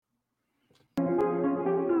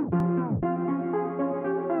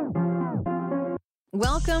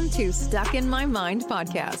Welcome to Stuck in My Mind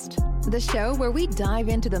podcast, the show where we dive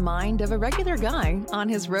into the mind of a regular guy on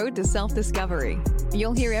his road to self-discovery.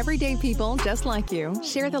 You'll hear everyday people just like you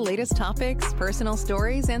share the latest topics, personal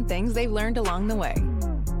stories, and things they've learned along the way.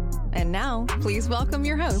 And now, please welcome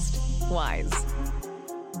your host, Wise.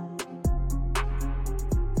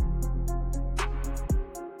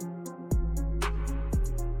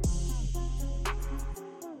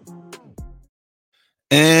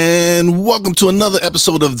 And welcome to another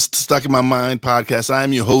episode of Stuck in My Mind podcast. I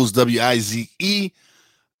am your host, W-I-Z-E.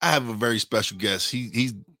 I have a very special guest.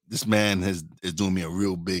 This man is doing me a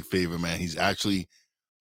real big favor, man. He's actually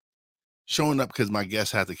showing up because my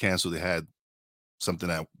guest had to cancel. They had something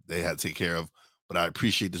that they had to take care of. But I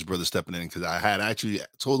appreciate this brother stepping in because I had actually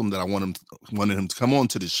told him that I wanted him to come on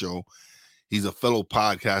to the show. He's a fellow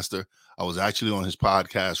podcaster. I was actually on his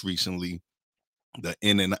podcast recently, the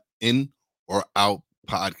In or Out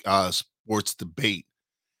sports debate.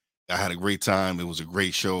 I had a great time. It was a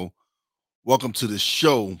great show. Welcome to the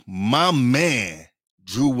show, my man,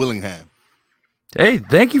 Drew Willingham. Hey,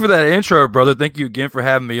 thank you for that intro, brother. Thank you again for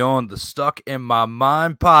having me on the Stuck in My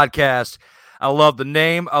Mind podcast. I love the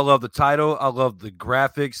name. I love the title. I love the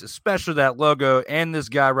graphics, especially that logo and this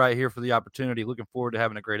guy right here for the opportunity. Looking forward to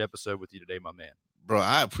having a great episode with you today, my man. Bro,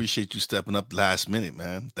 I appreciate you stepping up last minute,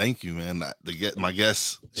 man. Thank you, man. My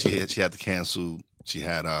guest, she had to cancel. She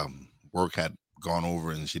had work had gone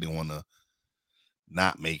over and she didn't want to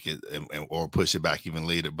not make it or push it back even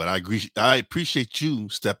later. But I appreciate you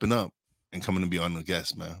stepping up and coming to be on the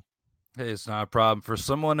guest, man. Hey, it's not a problem. For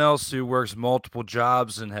someone else who works multiple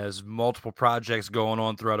jobs and has multiple projects going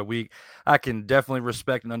on throughout a week, I can definitely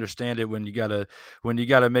respect and understand it when you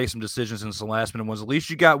gotta make some decisions in some last minute ones. At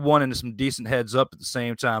least you got one and some decent heads up at the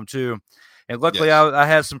same time too. And luckily, yes. I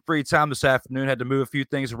had some free time this afternoon, had to move a few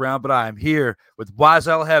things around, but I am here with Wise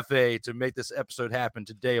El Jefe to make this episode happen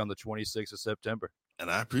today on the 26th of September.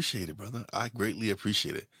 And I appreciate it, brother. I greatly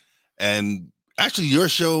appreciate it. And actually, your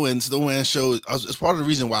show and Snowman's show is part of the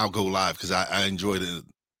reason why I'll go live, because I enjoyed it.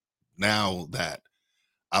 Now that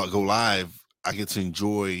I'll go live, I get to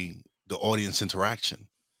enjoy the audience interaction.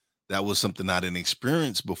 That was something I didn't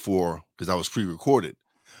experience before because I was pre-recorded.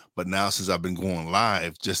 But now, since I've been going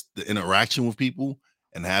live, just the interaction with people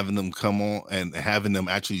and having them come on and having them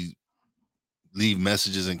actually leave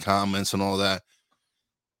messages and comments and all that,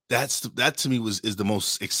 that to me is the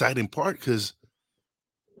most exciting part because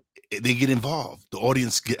they get involved. The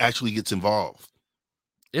audience actually gets involved.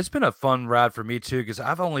 It's been a fun ride for me too, because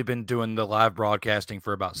I've only been doing the live broadcasting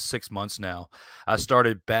for about 6 months now. I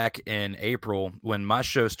started back in April. When my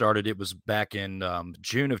show started, it was back in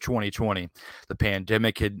June of 2020. The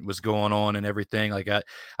pandemic was going on and everything. Like I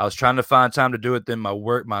was trying to find time to do it. Then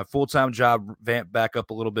my full-time job vamped back up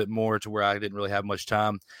a little bit more to where I didn't really have much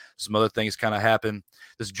time. Some other things kind of happened.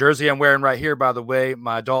 This jersey I'm wearing right here, by the way,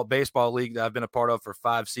 my adult baseball league that I've been a part of for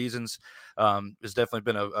 5 seasons, has definitely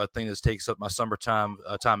been a thing that takes up my summertime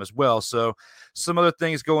time as well. So some other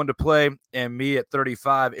things go into play, and me at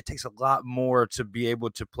 35, it takes a lot more to be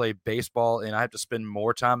able to play baseball, and I have to spend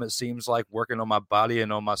more time, it seems like, working on my body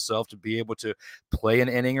and on myself to be able to play an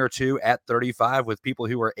inning or two at 35 with people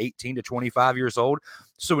who are 18 to 25 years old.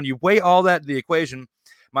 So when you weigh all that to the equation,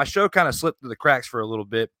 my show kind of slipped through the cracks for a little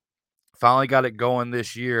bit. Finally got it going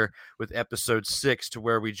this year with episode 6 to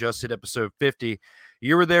where we just hit episode 50.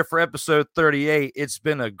 You were there for episode 38. It's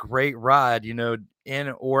been a great ride,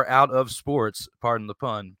 in or out of sports, pardon the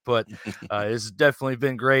pun, but it's definitely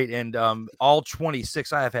been great. And all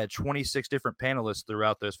 26, I have had 26 different panelists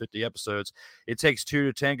throughout those 50 episodes. It takes 2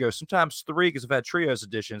 to tango, sometimes 3 because I've had trios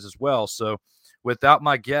editions as well. So without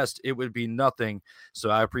my guest, it would be nothing.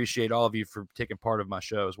 So I appreciate all of you for taking part of my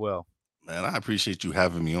show as well. Man, I appreciate you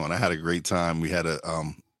having me on. I had a great time. We had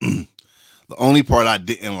the only part I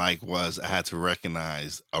didn't like was I had to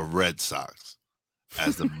recognize a Red Sox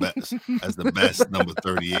as the best number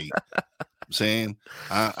 38. I'm saying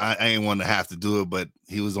I ain't want to have to do it, but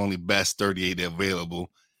he was only best 38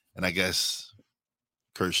 available, and I guess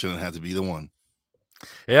Kurt shouldn't have to be the one.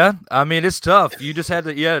 Yeah, I mean, it's tough. You had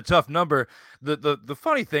a tough number. The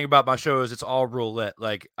funny thing about my show is it's all roulette.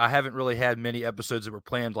 Like, I haven't really had many episodes that were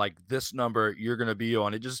planned like this number you're going to be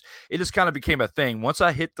on. It just kind of became a thing. Once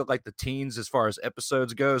I hit the teens as far as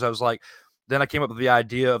episodes goes, I was like, then I came up with the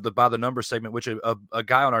idea of the by the number segment, which a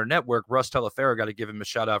guy on our network, Russ Telefero, got to give him a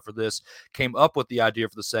shout out for this, came up with the idea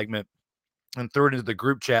for the segment and threw it into the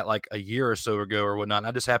group chat like a year or so ago or whatnot. And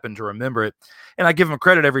I just happened to remember it. And I give him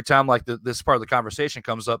credit every time this part of the conversation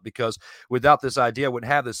comes up, because without this idea, I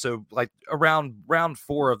wouldn't have this. So like around round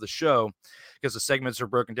 4 of the show, because the segments are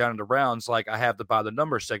broken down into rounds. Like I have the by the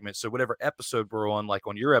number segment. So whatever episode we're on, like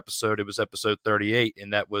on your episode, it was episode 38,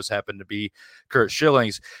 and that was happened to be Curt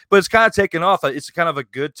Schilling's. But it's kind of taken off. It's kind of a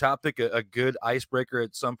good topic, a good icebreaker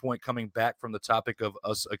at some point, coming back from the topic of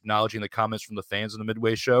us acknowledging the comments from the fans in the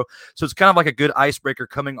Midway show. So it's kind of like a good icebreaker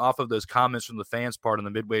coming off of those comments from the fans part in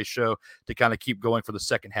the Midway show to kind of keep going for the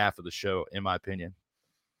second half of the show, in my opinion.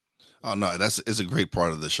 Oh no, it's a great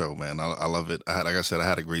part of the show, man. I love it. Like I said, I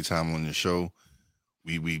had a great time on your show.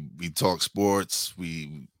 We talk sports.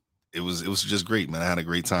 It was just great, man. I had a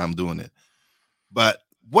great time doing it. But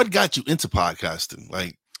what got you into podcasting?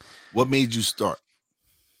 Like, what made you start?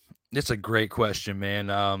 It's a great question, man.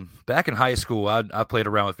 Back in high school, I played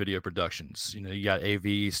around with video productions. You know, you got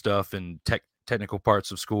AV stuff and technical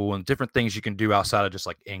parts of school and different things you can do outside of just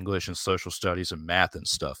like English and social studies and math and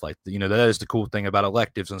stuff. Like, you know, that is the cool thing about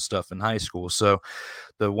electives and stuff in high school. So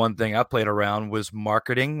the one thing I played around was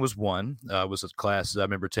marketing was one, was a class that I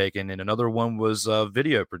remember taking. And another one was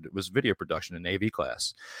video production, an AV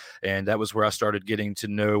class. And that was where I started getting to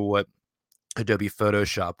know what Adobe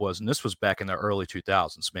Photoshop was. And this was back in the early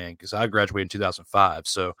 2000s, man, because I graduated in 2005.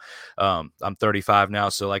 So I'm 35 now.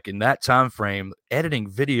 So like in that time frame, editing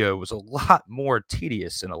video was a lot more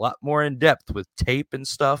tedious and a lot more in depth with tape and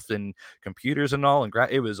stuff and computers and all. And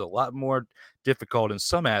it was a lot more difficult in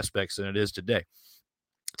some aspects than it is today.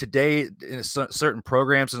 Today, in certain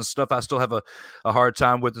programs and stuff, I still have a hard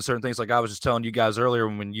time with, and certain things. Like I was just telling you guys earlier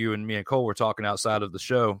when you and me and Cole were talking outside of the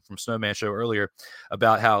show from Snowman Show earlier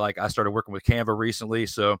about how like I started working with Canva recently.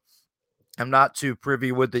 So I'm not too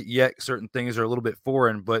privy with it yet. Certain things are a little bit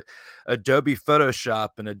foreign, but Adobe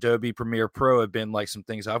Photoshop and Adobe Premiere Pro have been like some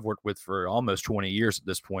things I've worked with for almost 20 years at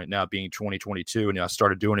this point, now being 2022. And I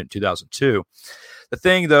started doing it in 2002. The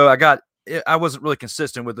thing though, I wasn't really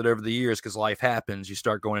consistent with it over the years because life happens. You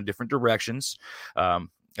start going in different directions. I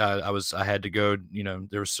had to go, you know,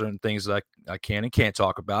 there were certain things that I can and can't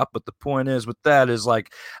talk about. But the point is with that is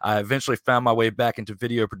like, I eventually found my way back into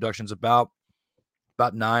video productions about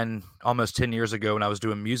 9, almost 10 years ago when I was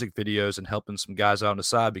doing music videos and helping some guys out on the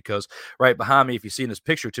side, because right behind me, if you see in this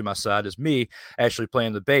picture to my side, is me actually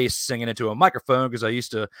playing the bass, singing into a microphone, because I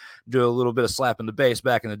used to do a little bit of slapping the bass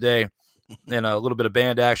back in the day. And a little bit of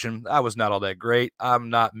band action. I was not all that great. I'm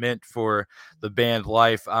not meant for the band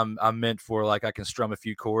life. I'm meant for like I can strum a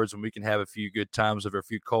few chords and we can have a few good times over a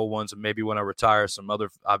few cold ones. And maybe when I retire, some other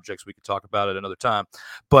objects we could talk about at another time.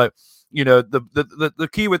 But you know, the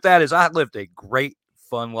key with that is I lived a great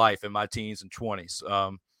fun life in my teens and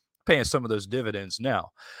 20s. Paying some of those dividends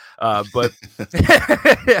now, but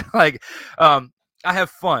I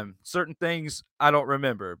have fun. Certain things I don't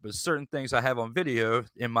remember, but certain things I have on video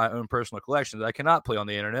in my own personal collection that I cannot play on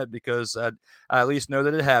the internet because I at least know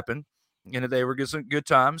that it happened and that they were good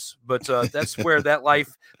times. But that's where that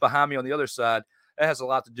life behind me on the other side, that has a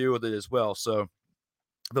lot to do with it as well. So,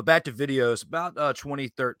 but back to videos, about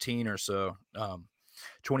 2013 or so,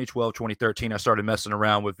 2012, 2013, I started messing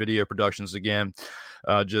around with video productions again,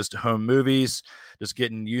 just home movies, just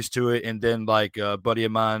getting used to it. And then like a buddy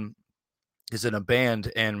of mine is in a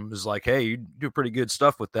band and was like, hey, you do pretty good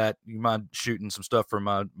stuff with that. You mind shooting some stuff for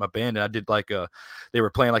my band? And I did they were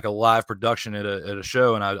playing like a live production at a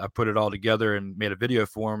show, and I put it all together and made a video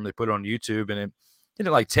for them. They put it on YouTube, and it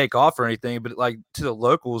didn't like take off or anything, but like to the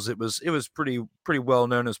locals, it was pretty well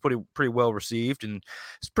known. It was pretty well received, and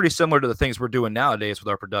it's pretty similar to the things we're doing nowadays with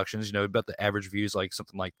our productions. You know, about the average views, like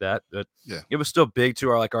something like that. But yeah, it was still big to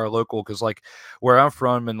our local, because like where I'm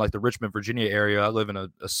from in like the Richmond, Virginia area, I live in a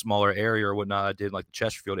smaller area or whatnot. I did like the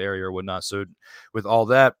Chesterfield area or whatnot. So with all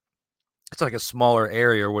that, it's like a smaller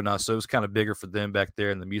area or whatnot. So it was kind of bigger for them back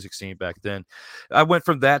there in the music scene back then. I went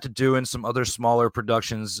from that to doing some other smaller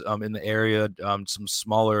productions in the area, some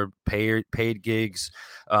smaller paid gigs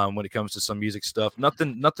when it comes to some music stuff.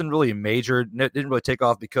 Nothing really major. It didn't really take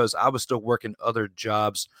off because I was still working other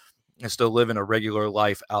jobs and still living a regular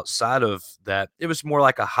life outside of that. It was more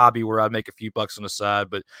like a hobby where I'd make a few bucks on the side,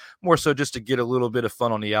 but more so just to get a little bit of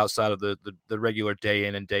fun on the outside of the regular day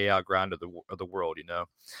in and day out grind of the world, you know.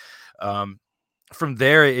 From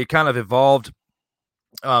there, it kind of evolved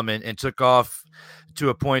and took off to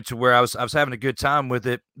a point to where I was having a good time with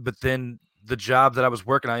it. But then the job that I was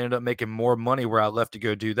working, I ended up making more money where I left to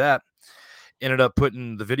go do that. Ended up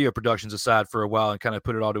putting the video productions aside for a while and kind of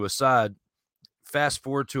put it all to a side. Fast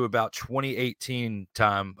forward to about 2018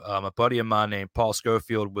 time, a buddy of mine named Paul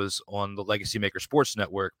Schofield was on the Legacy Maker Sports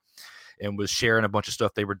Network and was sharing a bunch of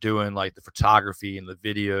stuff they were doing, like the photography and the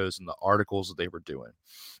videos and the articles that they were doing.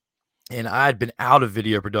 And I had been out of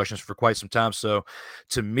video productions for quite some time. So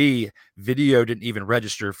to me, video didn't even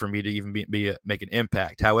register for me to even make an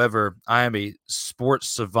impact. However, I am a sports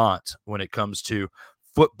savant when it comes to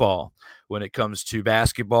football, when it comes to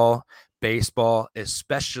basketball, baseball,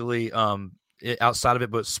 especially outside of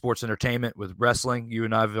it, but sports entertainment with wrestling. You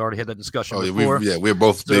and I have already had that discussion before. We're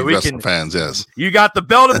both big wrestling fans. Yes, you got the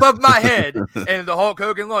belt above my head and the Hulk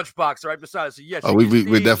Hogan lunchbox right beside us. So yes,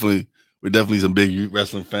 we're definitely some big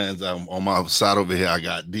wrestling fans. On my side over here, I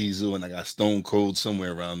got Diesel and I got Stone Cold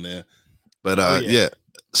somewhere around there. But yeah.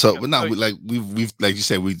 So, but no, we've like you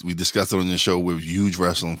said, we discussed it on the show. We're huge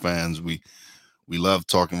wrestling fans. We love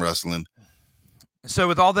talking wrestling. So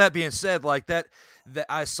with all that being said, like that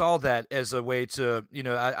I saw that as a way to,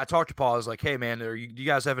 I talked to Paul. I was like, hey man, do you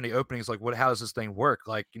guys have any openings? Like, how does this thing work?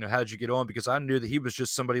 Like, how did you get on? Because I knew that he was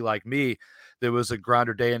just somebody like me that was a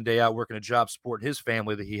grinder day in, day out, working a job, supporting his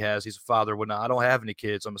family that he has. He's a father. I don't have any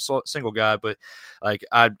kids. I'm a single guy, but like,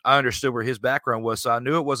 I understood where his background was. So I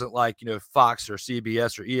knew it wasn't like, Fox or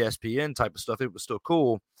CBS or ESPN type of stuff. It was still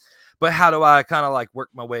cool. But how do I kind of like work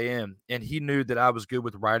my way in? And he knew that I was good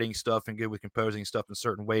with writing stuff and good with composing stuff in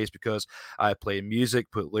certain ways because I played music,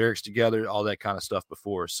 put lyrics together, all that kind of stuff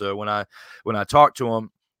before. So when I talked to him,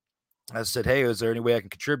 I said, hey, is there any way I can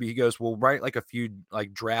contribute? He goes, well, write like a few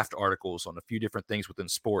like draft articles on a few different things within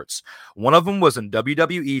sports. One of them was in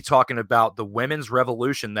WWE talking about the women's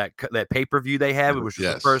revolution, that pay-per-view they had, which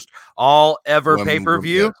was the first all ever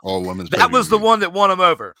pay-per-view. Yeah, all women's that pay-per-view. Was the one that won him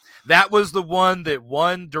over. That was the one that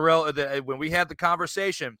won Darrell. When we had the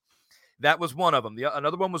conversation, that was one of them.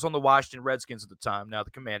 Another one was on the Washington Redskins at the time, now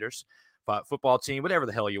the Commanders. Football team, whatever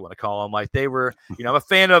the hell you want to call them. Like they were, I'm a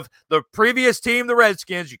fan of the previous team, the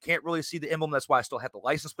Redskins. You can't really see the emblem. That's why I still have the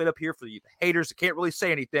license plate up here for the haters that can't really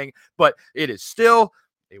say anything, but it is still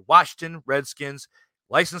a Washington Redskins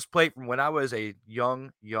license plate from when I was a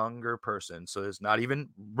younger person. So it's not even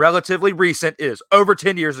relatively recent. It is over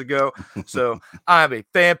 10 years ago. So I'm a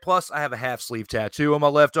fan. Plus I have a half sleeve tattoo on my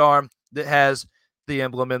left arm that has the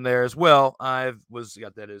emblem in there as well.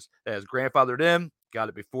 Got that as grandfathered in. Got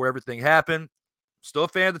it before everything happened. Still a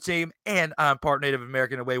fan of the team, and I'm part Native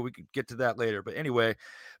American in a way. We could get to that later. But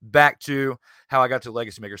back to how I got to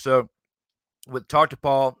Legacy Maker. So talk to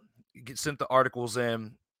Paul, sent the articles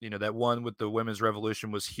in. That one with the women's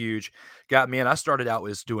revolution was huge. Got me in. I started out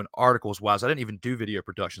as doing articles wise. I didn't even do video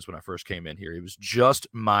productions when I first came in here. It was just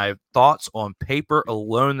my thoughts on paper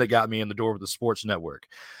alone that got me in the door with the sports network.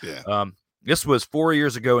 Yeah. This was 4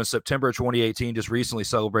 years ago in September of 2018, just recently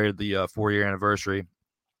celebrated the 4-year anniversary.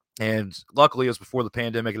 And luckily, it was before the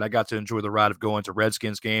pandemic, and I got to enjoy the ride of going to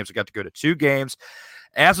Redskins games. I got to go to 2 games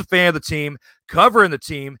as a fan of the team, covering the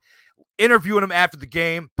team, interviewing them after the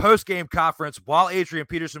game, post-game conference while Adrian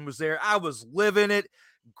Peterson was there. I was living it.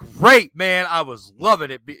 Great, man. I was loving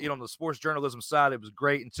it. On the sports journalism side, it was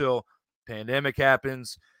great until pandemic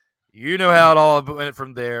happens. You know how it all went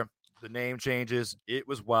from there. The name changes. It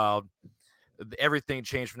was wild. Everything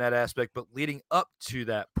changed from that aspect. But leading up to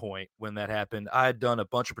that point when that happened, I had done a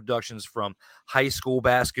bunch of productions from high school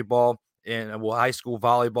basketball and high school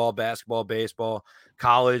volleyball, basketball, baseball,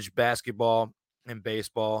 college basketball and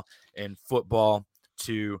baseball and football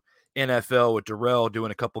to NFL with Darrell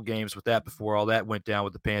doing a couple games with that before all that went down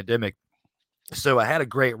with the pandemic. So I had a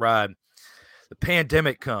great ride. The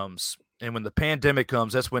pandemic comes. And when the pandemic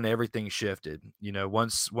comes, that's when everything shifted.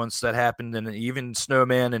 Once that happened, and even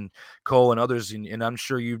Snowman and Cole and others, and I'm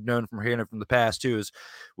sure you've known from hearing it from the past too, is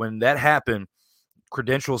when that happened,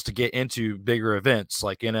 credentials to get into bigger events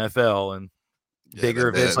like NFL and bigger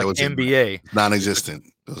events like NBA, non-existent.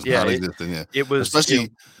 It was non-existent. Yeah, it was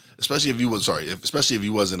especially if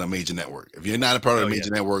you wasn't a major network. If you're not a part of a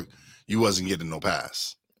major network, you wasn't getting no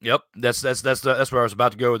pass. Yep, that's where I was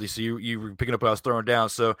about to go with you. So you were picking up what I was throwing down.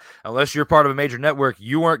 So unless you're part of a major network,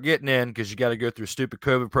 you weren't getting in because you got to go through stupid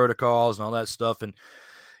COVID protocols and all that stuff. And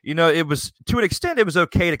it was, to an extent, it was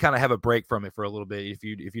okay to kind of have a break from it for a little bit if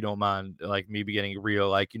you don't mind, like me beginning real.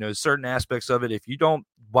 Like certain aspects of it, if you don't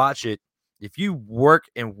watch it, if you work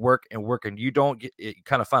and you don't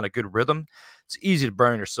kind of find a good rhythm, it's easy to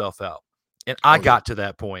burn yourself out. And I got to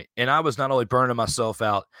that point, and I was not only burning myself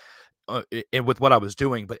out with what I was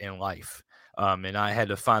doing, but in life. And I had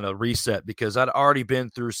to find a reset because I'd already been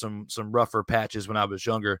through some rougher patches when I was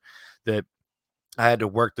younger that I had to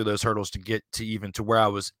work through those hurdles to get to even to where I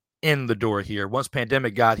was in the door here. Once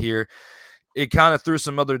pandemic got here, it kind of threw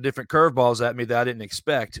some other different curveballs at me that I didn't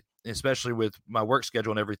expect, especially with my work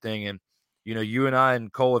schedule and everything. And you and I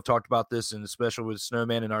and Cole have talked about this, and especially with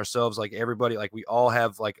Snowman and ourselves, like everybody, like we all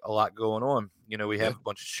have like a lot going on. We have a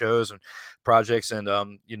bunch of shows and projects and,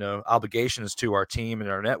 obligations to our team and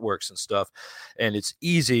our networks and stuff. And it's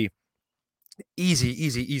easy easy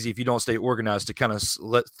if you don't stay organized to kind of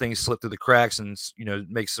let things slip through the cracks and,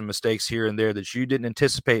 make some mistakes here and there that you didn't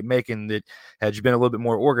anticipate making, that had you been a little bit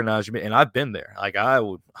more organized. And I've been there. Like, I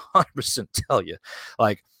would 100% tell you,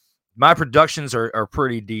 like, my productions are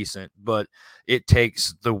pretty decent, but it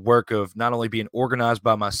takes the work of not only being organized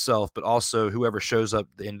by myself, but also whoever shows up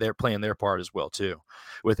and they're playing their part as well too.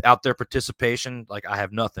 Without their participation, like, I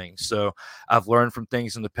have nothing. So I've learned from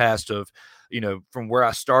things in the past of, from where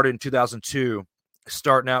I started in 2002,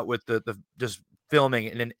 starting out with the just filming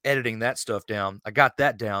and then editing that stuff down. I got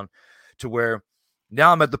that down to where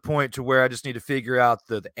now I'm at the point to where I just need to figure out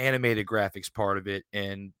the animated graphics part of it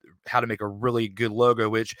and how to make a really good logo,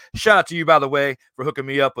 which shout out to you, by the way, for hooking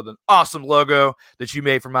me up with an awesome logo that you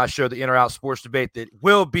made for my show, the In or Out Sports Debate, that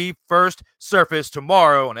will be first surfaced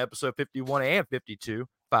tomorrow on episode 51 and 52,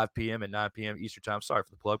 5 p.m. and 9 p.m. Eastern time. Sorry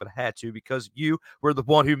for the plug, but I had to because you were the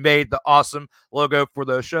one who made the awesome logo for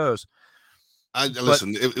those shows.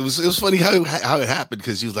 Listen, it was funny how it happened,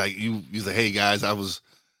 because you was like, hey guys, I was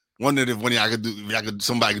wondering if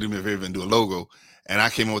somebody could do me a favor and do a logo. And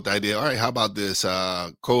I came up with the idea, all right, how about this?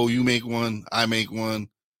 Cole, you make one, I make one,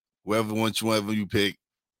 whoever you pick,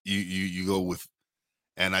 you go with.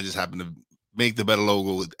 And I just happened to make the better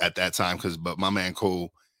logo at that time, but my man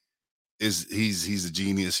Cole he's a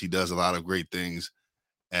genius. He does a lot of great things.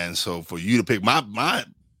 And so for you to pick my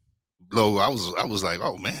logo, I was like,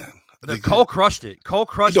 oh man. Cole crushed it.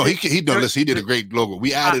 Listen, he did a great logo.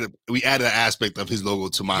 We added an aspect of his logo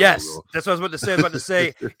to my logo. Yes, that's what I was about to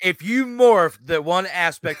say. If you morph the one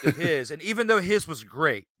aspect of his, and even though his was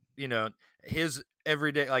great, his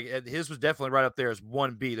everyday, like, his was definitely right up there as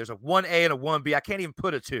 1B. There's a 1A and a 1B. I can't even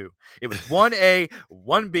put a 2. It was 1A,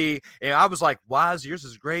 1B, and I was like, Wise, yours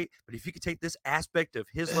is great, but if you could take this aspect of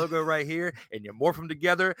his logo right here and you morph them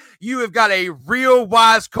together, you have got a real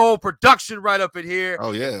Wise Cole production right up in here.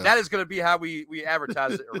 Oh yeah, that is going to be how we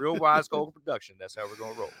advertise it. A real Wise Cole production. That's how we're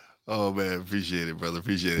going to roll. Oh man, appreciate it, brother.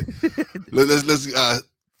 Appreciate it. Let's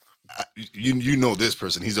you know this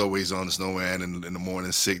person. He's always on the Snowman in the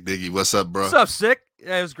morning. Sick Diggy, what's up, bro? What's up, Sick?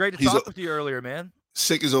 Yeah, it was great to talk with you earlier, man.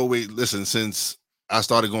 Sick is always, listen, since I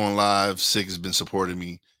started going live, Sick has been supporting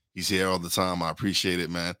me. He's here all the time. I appreciate it,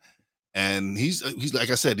 man. And he's like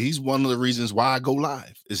I said, he's one of the reasons why I go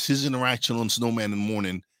live. It's his interaction on Snowman in the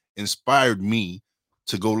morning inspired me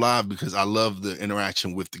to go live, because I love the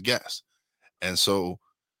interaction with the guests. And so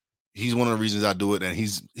he's one of the reasons I do it, and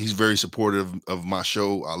he's very supportive of my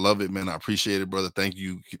show. I love it, man. I appreciate it, brother. Thank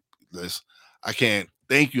you. I can't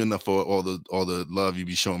thank you enough for all the love you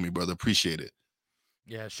be showing me, brother. Appreciate it.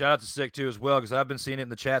 Yeah, shout out to Sick too as well, because I've been seeing it in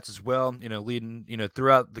the chats as well. Leading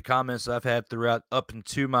throughout the comments I've had throughout up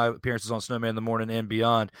into my appearances on Snowman in the Morning and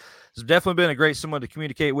beyond. It's definitely been a great someone to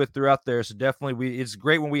communicate with throughout there. So definitely, it's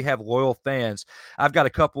great when we have loyal fans. I've got a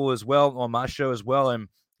couple as well on my show as well, and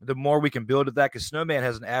the more we can build at that, because Snowman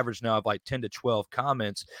has an average now of like 10 to 12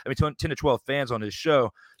 comments. 10 to 12 fans on his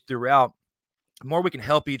show throughout. The more we can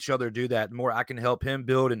help each other do that, the more I can help him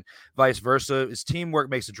build, and vice versa. It's teamwork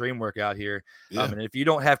makes the dream work out here. Yeah. And if you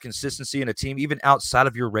don't have consistency in a team, even outside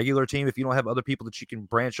of your regular team, if you don't have other people that you can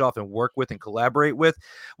branch off and work with and collaborate with,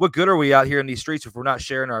 what good are we out here in these streets if we're not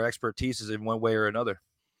sharing our expertise in one way or another?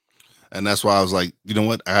 And that's why I was like, you know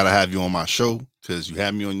what? I got to have you on my show, because you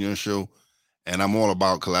have me on your show. And I'm all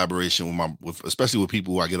about collaboration especially with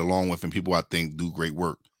people who I get along with and people I think do great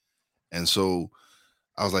work. And so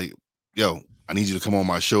I was like, yo, I need you to come on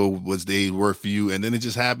my show. What's days work for you? And then it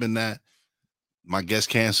just happened that my guest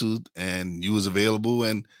canceled and you was available,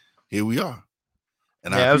 and here we are.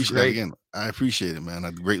 And I appreciate it again. I appreciate it, man.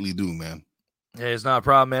 I greatly do, man. Yeah, it's not a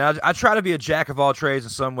problem, man. I try to be a jack of all trades in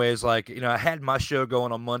some ways. Like, I had my show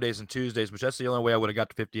going on Mondays and Tuesdays, which that's the only way I would have got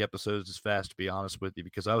to 50 episodes as fast, to be honest with you,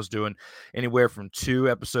 because I was doing anywhere from 2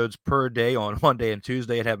 episodes per day on Monday and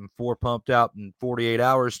Tuesday and having 4 pumped out in 48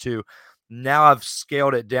 hours to now I've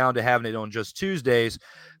scaled it down to having it on just Tuesdays,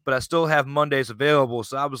 but I still have Mondays available.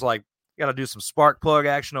 So I was like, got to do some spark plug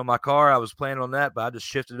action on my car. I was planning on that, but I just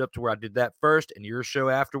shifted it up to where I did that first and your show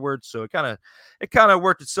afterwards. So it kind of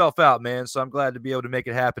worked itself out, man. So I'm glad to be able to make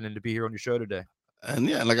it happen and to be here on your show today. And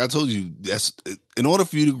yeah, like I told you, that's in order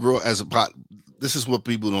for you to grow as a pot. This is what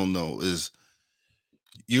people don't know is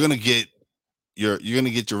you're gonna get your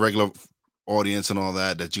regular audience and all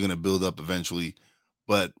that you're gonna build up eventually.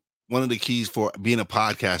 But one of the keys for being a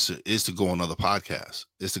podcaster is to go on other podcasts,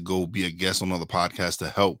 is to go be a guest on other podcasts to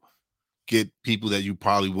help get people that you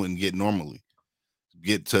probably wouldn't get normally.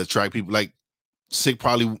 Get to attract people like Sick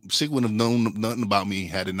wouldn't have known nothing about me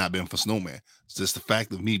had it not been for Snowman. It's just the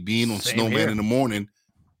fact of me being on Same Snowman here. in the morning.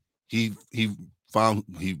 He found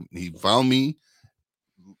me,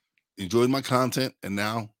 enjoyed my content, and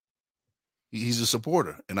now He's a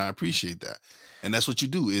supporter, and I appreciate that. And that's what you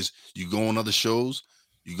do is you go on other shows,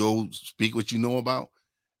 you go speak what you know about,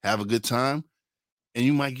 have a good time, and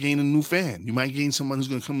you might gain a new fan. You might gain someone who's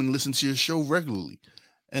going to come and listen to your show regularly,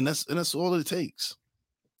 and that's all it takes.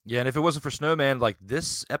 Yeah, and if it wasn't for Snowman, like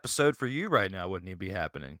this episode for you right now wouldn't even be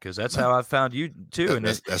happening because that's how I found you too, and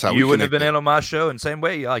that's how you wouldn't have been in on my show. And same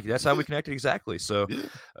way, like that's how we connected exactly. So,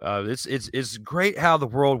 yeah. It's great how the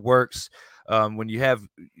world works when you have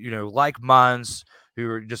like minds who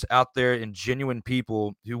are just out there and genuine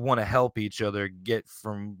people who want to help each other get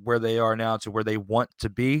from where they are now to where they want to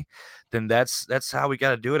be. Then that's how we got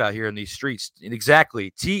to do it out here in these streets. And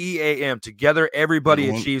exactly, TEAM, together everybody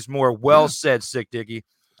achieves more. Well said, Sick Dicky.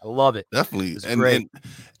 I love it. Definitely. It's great.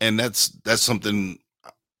 And that's something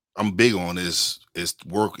I'm big on is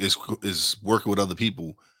working with other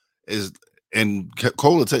people. And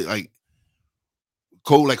Cole will tell you, like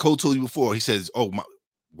Cole told you before, he says,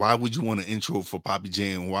 why would you want an intro for Poppy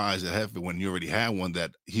J and Wise at Heifer when you already had one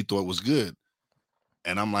that he thought was good?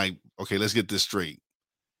 And I'm like, okay, let's get this straight.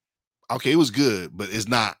 Okay, it was good, but it's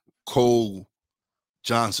not Cole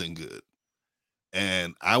Johnson good.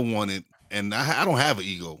 And I wanted, and I don't have an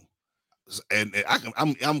ego, and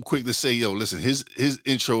I'm quick to say, yo, listen, his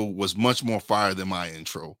intro was much more fire than my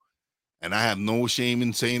intro, and I have no shame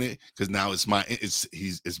in saying it because now it's my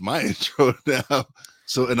intro now.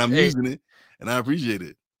 So, and I'm using it, and I appreciate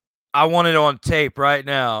it. I want it on tape right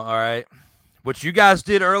now. All right, what you guys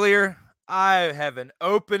did earlier, I have an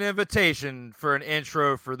open invitation for an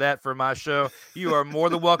intro for my show. You are more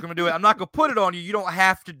than welcome to do it. I'm not going to put it on you. You don't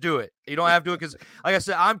have to do it. You don't have to do it because, like I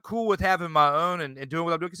said, I'm cool with having my own and doing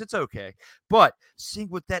what I'm doing because it's okay. But seeing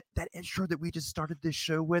with that intro that we just started this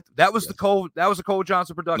show with, that was the Cole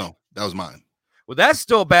Johnson production. No, that was mine. Well, that's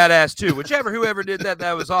still badass too. Whoever did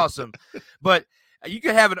that was awesome. But you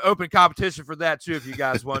can have an open competition for that too if you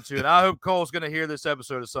guys want to. And I hope Cole's going to hear this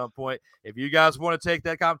episode at some point. If you guys want to take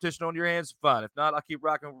that competition on your hands, fine. If not, I'll keep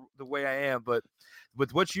rocking the way I am. But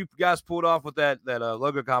with what you guys pulled off with that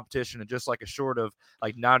logo competition in just like a short of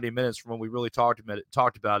like 90 minutes from when we really talked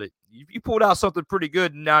about it, you pulled out something pretty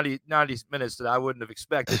good in 90 minutes that I wouldn't have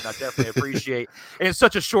expected. And I definitely appreciate. And it's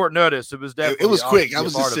such a short notice. It was definitely. It was quick. I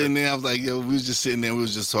was just sitting there. I was like, yo, we was just sitting there. We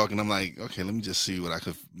was just talking. I'm like, okay, let me just see what I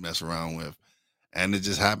could mess around with. And it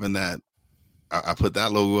just happened that I put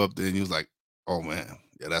that logo up there, and he was like, "Oh man,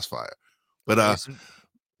 yeah, that's fire." But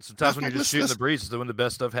sometimes when you're just shooting the breeze, is when the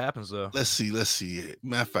best stuff happens, though. Let's see.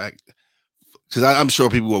 Matter of fact, because I'm sure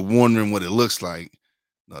people were wondering what it looks like.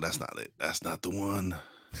 No, that's not it. That's not the one.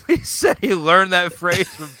 He said he learned that phrase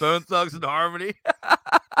from Bone Thugs and Harmony.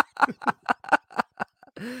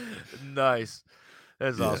 Nice.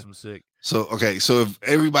 That's awesome. Sick. So okay, so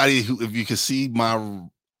if you can see my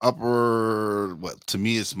upper, to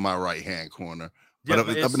me it's my right hand corner, but up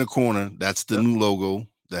in the corner, that's the new logo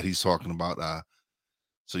that he's talking about.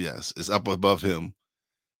 So yes, it's up above him.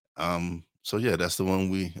 So yeah, that's the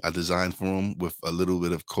one I designed for him with a little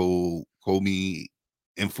bit of Kobe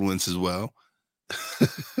influence as well.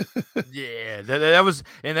 Yeah, that was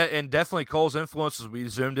and definitely Cole's influences. We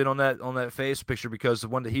zoomed in on that face picture because the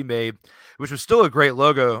one that he made, which was still a great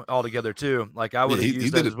logo altogether too. Like I would have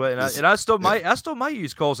used that as well, and I still might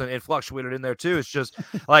use Cole's and fluctuate it in there too. It's just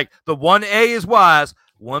like the 1A is Wise,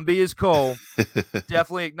 1B is Cole.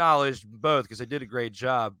 Definitely acknowledged both because they did a great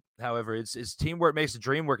job. However, it's teamwork makes the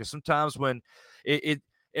dream work, and sometimes when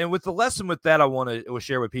and with the lesson with that I want to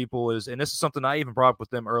share with people is, and this is something I even brought up with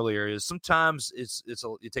them earlier, is sometimes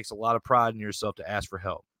it takes a lot of pride in yourself to ask for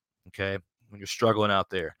help. Okay. When you're struggling out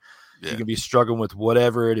there, you can be struggling with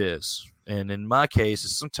whatever it is. And in my case,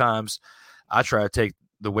 sometimes I try to take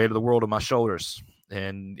the weight of the world on my shoulders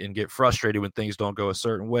and get frustrated when things don't go a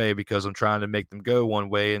certain way because I'm trying to make them go one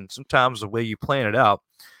way. And sometimes the way you plan it out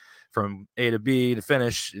from A to B to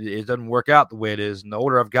finish, it doesn't work out the way it is. And the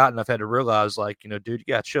older I've gotten, I've had to realize, like, dude, you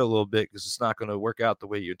got to chill a little bit because it's not going to work out the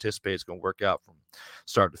way you anticipate it's going to work out from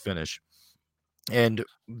start to finish. And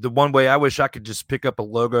the one way I wish I could just pick up a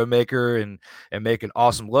logo maker and make an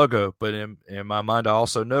awesome logo. But in my mind, I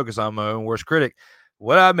also know, because I'm my own worst critic,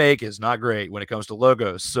 what I make is not great when it comes to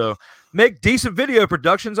logos. So make decent video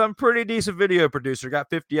productions. I'm a pretty decent video producer. Got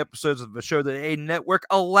 50 episodes of a show that a network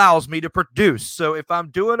allows me to produce. So if I'm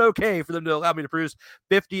doing okay for them to allow me to produce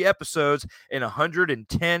 50 episodes and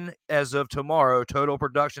 110 as of tomorrow, total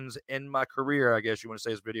productions in my career, I guess you want to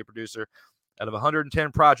say, as a video producer, out of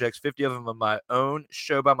 110 projects, 50 of them are my own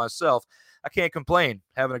show by myself, I can't complain.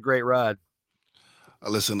 Having a great ride.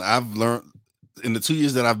 Listen, I've learned in the 2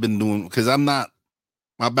 years that I've been doing, because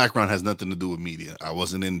my background has nothing to do with media. I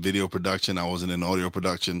wasn't in video production. I wasn't in audio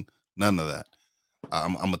production. None of that.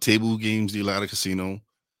 I'm a table games dealer at a casino.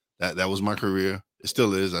 That was my career. It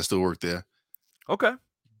still is. I still work there. Okay.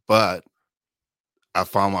 But I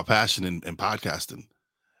found my passion in podcasting.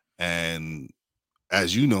 And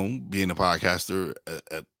as you know, being a podcaster,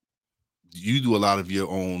 you do a lot of your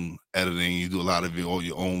own editing. You do a lot of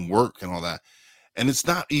your own work and all that. And it's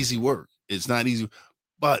not easy work. It's not easy,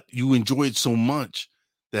 but you enjoy it so much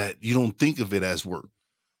that you don't think of it as work.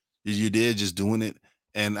 You're there just doing it.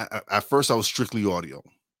 And at first I was strictly audio,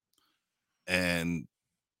 and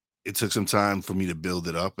it took some time for me to build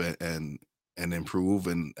it up and improve.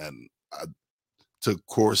 And I took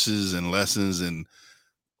courses and lessons, and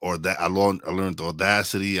or that I learned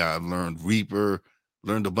Audacity. I learned Reaper,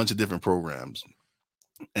 learned a bunch of different programs.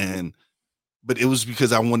 But it was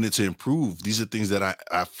because I wanted to improve. These are things that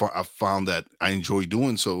I found that I enjoy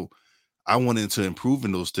doing. So I wanted to improve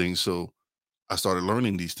in those things. So I started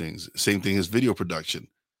learning these things. Same thing as video production.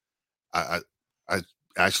 I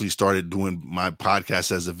actually started doing my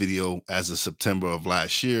podcast as a video as of September of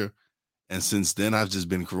last year. And since then I've just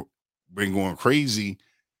been going crazy.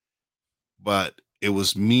 But it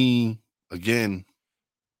was me again.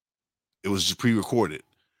 It was just pre-recorded.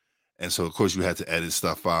 And so, of course, you had to edit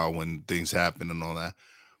stuff out when things happen and all that.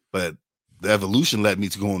 But the evolution led me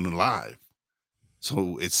to going live.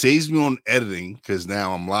 So it saves me on editing because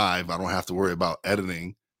now I'm live. I don't have to worry about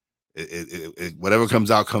editing. Whatever comes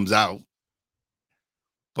out, comes out.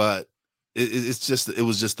 But it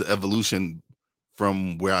was just the evolution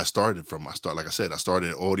from where I started from. Like I said, I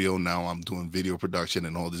started audio. Now I'm doing video production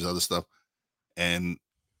and all this other stuff. And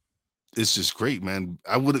it's just great, man.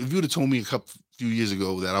 If you would have told me a few years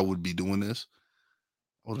ago that I would be doing this,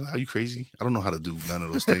 are you crazy? I don't know how to do none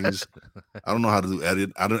of those things. I don't know how to do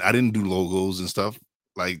edit. I didn't do logos and stuff.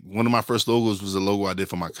 Like one of my first logos was a logo I did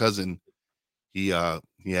for my cousin. He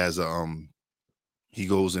has he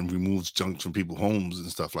goes and removes junk from people's homes and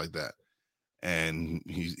stuff like that. And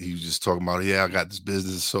he was just talking about, I got this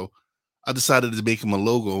business. So I decided to make him a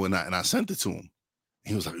logo, and I sent it to him.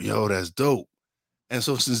 He was like, yo, that's dope. And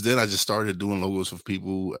so since then, I just started doing logos for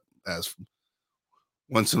people. As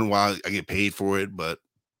once in a while, I get paid for it, but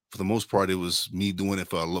for the most part, it was me doing it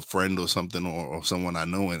for a friend or something, or someone I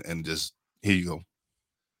know, and just here you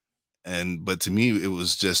go. But to me, it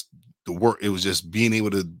was just the work. It was just being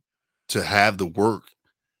able to have the work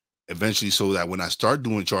eventually, so that when I start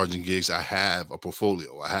doing charging gigs, I have a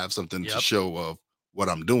portfolio. I have something to show of what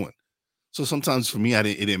I'm doing. So sometimes for me, it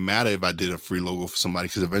didn't matter if I did a free logo for somebody,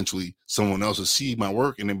 because eventually someone else will see my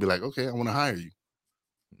work and then be like, okay, I want to hire you.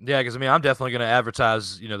 Yeah, because I mean, I'm definitely going to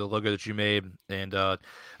advertise, the logo that you made, and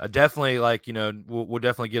definitely, like, we'll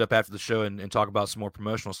definitely get up after the show and talk about some more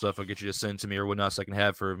promotional stuff. I'll get you to send to me or whatnot, so I can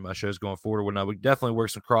have for my shows going forward or whatnot. We definitely work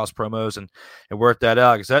some cross promos and work that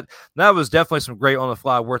out, because that was definitely some great on the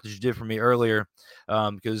fly work that you did for me earlier.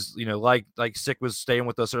 Because like Sick was staying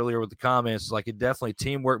with us earlier with the comments, like it definitely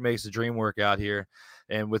teamwork makes the dream work out here.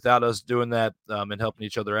 And without us doing that and helping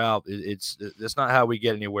each other out, it's not how we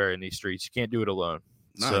get anywhere in these streets. You can't do it alone.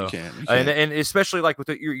 No, so, you can't. And especially like with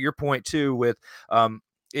your point too, with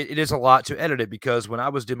it is a lot to edit it, because when I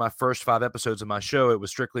did my first 5 episodes of my show, it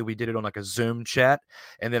was strictly, we did it on like a Zoom chat,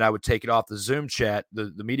 and then I would take it off the Zoom chat,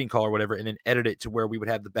 the meeting call or whatever, and then edit it to where we would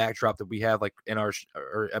have the backdrop that we have like in our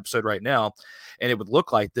episode right now, and it would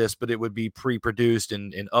look like this, but it would be pre-produced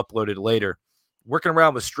and uploaded later. Working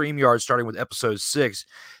around with StreamYard, starting with episode 6,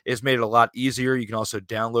 has made it a lot easier. You can also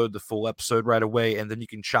download the full episode right away, and then you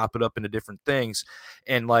can chop it up into different things.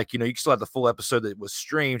 And like, you can still have the full episode that was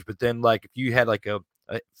streamed, but then like if you had like a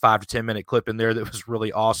 5 to 10 minute clip in there that was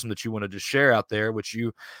really awesome that you wanted to share out there, which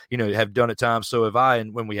you have done at times, so have I,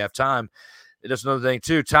 and when we have time. That's another thing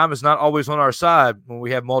too. Time is not always on our side when we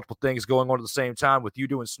have multiple things going on at the same time, with you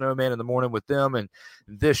doing Snowman in the morning with them, and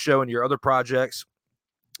this show and your other projects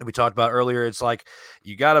we talked about earlier. It's like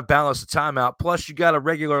you got to balance the time out. Plus, you got a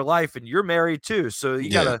regular life, and you're married too, so you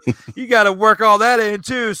gotta work all that in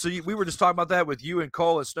too. So we were just talking about that with you and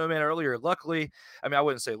Cole and Snowman earlier. Luckily, I mean, I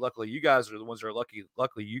wouldn't say luckily. You guys are the ones that are lucky.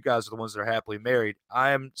 Luckily, you guys are the ones that are happily married. I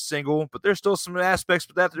am single, but there's still some aspects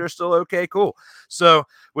of that are still okay, cool. So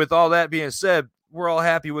with all that being said, we're all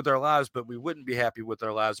happy with our lives, but we wouldn't be happy with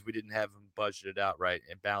our lives if we didn't have them budgeted out right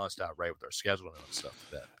and balanced out right with our scheduling and stuff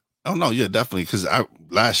like that. Oh no, yeah, definitely. Because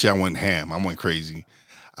last year I went ham. I went crazy.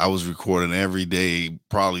 I was recording every day,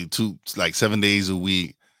 probably 7 days a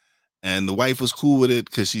week, and the wife was cool with it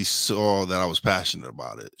because she saw that I was passionate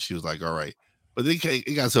about it. She was like, "All right," but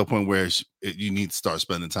it got to a point where you need to start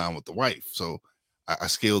spending time with the wife. So I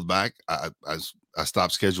scaled back. I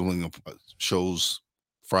stopped scheduling shows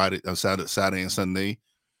Saturday and Sunday,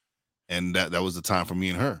 and that was the time for me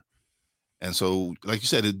and her. And so, like you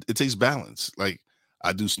said, it takes balance. Like,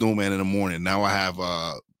 I do Snowman in the morning. Now I have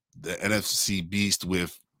the NFC Beast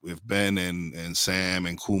with Ben and Sam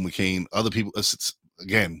and Cool McCain, other people. It's,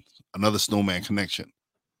 again, another Snowman connection.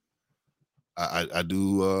 I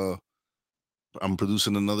do. I'm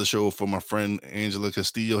producing another show for my friend Angela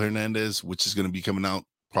Castillo Hernandez, which is going to be coming out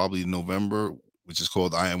probably in November, which is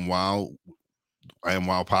called I Am Wild. I Am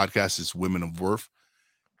Wild podcast. It's Women of Worth,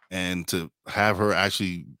 and to have her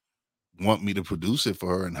actually want me to produce it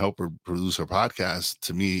for her and help her produce her podcast,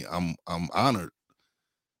 to me, I'm honored,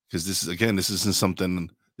 because this isn't something.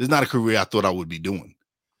 This is not a career I thought I would be doing,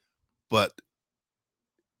 but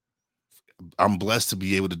I'm blessed to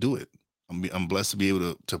be able to do it. I'm blessed to be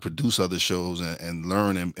able to produce other shows and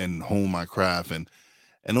learn and hone my craft. And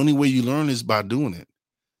the only way you learn is by doing it.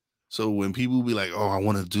 So when people be like, oh, I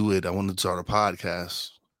want to do it, I want to start a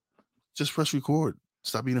podcast, just press record.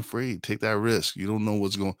 Stop being afraid. Take that risk. You don't know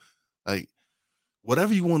what's going, like,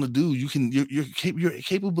 whatever you want to do, you're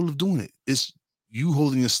capable of doing it. It's you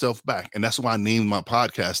holding yourself back. And that's why I named my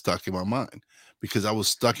podcast Stuck in My Mind, because I was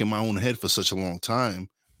stuck in my own head for such a long time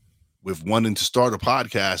with wanting to start a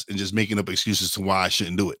podcast and just making up excuses to why I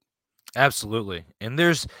shouldn't do it. Absolutely. And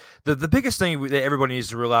there's the biggest thing that everybody needs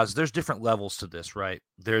to realize is there's different levels to this, right?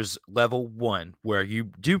 There's level one where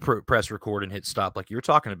you do press record and hit stop like you were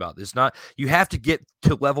talking about. It's not, you have to get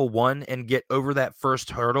to level one and get over that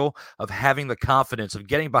first hurdle of having the confidence of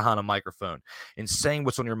getting behind a microphone and saying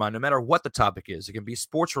what's on your mind, no matter what the topic is. It can be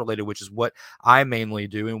sports related, which is what I mainly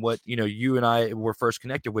do, and what, you and I were first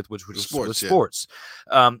connected with, which was sports.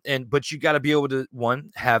 But you got to be able to,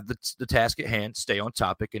 one, have the task at hand, stay on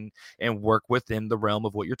topic, and work within the realm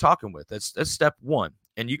of what you're talking with. That's step one.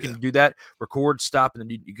 And you can do that, record, stop, and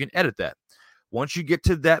then you can edit that. Once you get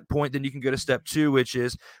to that point, then you can go to step two, which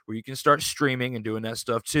is where you can start streaming and doing that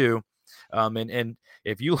stuff too. And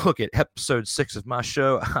if you look at episode 6 of my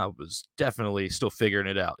show, I was definitely still figuring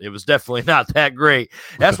it out. It was definitely not that great.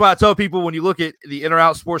 That's why I tell people, when you look at the In or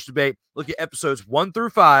Out Sports Debate, look at episodes 1 through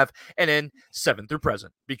 5 and then 7 through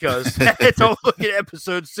present, because don't look at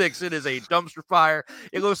episode 6. It is a dumpster fire.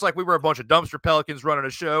 It looks like we were a bunch of dumpster pelicans running a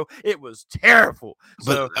show. It was terrible.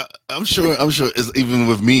 So I'm sure it's even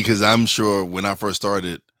with me, because I'm sure when I first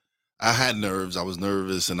started, I had nerves. I was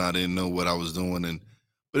nervous and I didn't know what I was doing.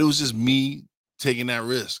 But it was just me taking that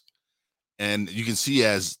risk. And you can see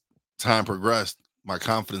as time progressed, my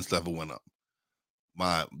confidence level went up.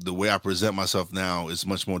 The way I present myself now is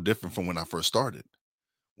much more different from when I first started.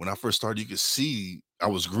 When I first started, you could see I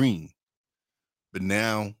was green. But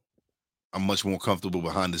now I'm much more comfortable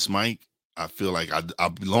behind this mic. I feel like I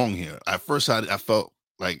belong here. At first, I felt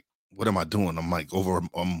like, what am I doing? I'm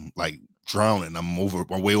like drowning.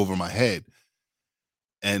 I'm way over my head.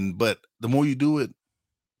 But the more you do it,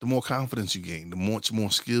 the more confidence you gain, the more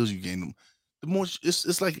skills you gain, the more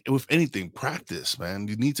it's like with anything, practice, man.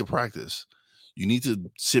 You need to practice. You need to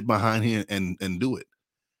sit behind here and do it.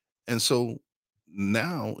 And so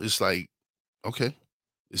now it's like, okay,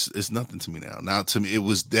 it's nothing to me now. Now to me, it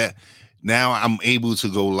was that. Now I'm able to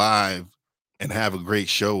go live and have a great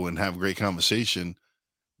show and have a great conversation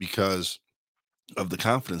because of the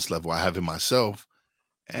confidence level I have in myself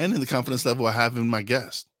and in the confidence level I have in my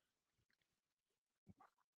guest.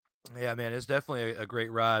 Yeah, man, it's definitely a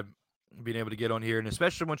great ride being able to get on here, and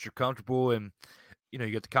especially once you're comfortable and you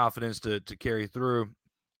get the confidence to carry through.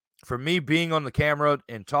 For me, being on the camera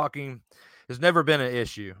and talking has never been an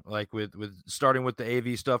issue. Like with starting with the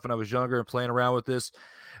AV stuff when I was younger and playing around with this,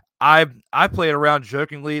 I played around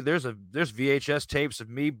jokingly. There's VHS tapes of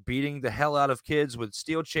me beating the hell out of kids with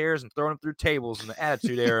steel chairs and throwing them through tables in the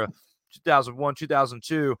Attitude Era, 2001,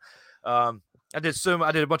 2002. I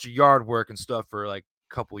did a bunch of yard work and stuff for like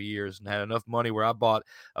couple of years and had enough money where I bought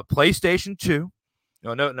a PlayStation 2.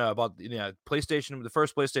 I bought PlayStation. The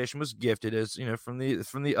first PlayStation was gifted as from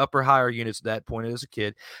the upper higher units at that point as a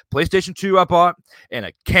kid. PlayStation 2 I bought, and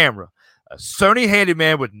a camera, a Sony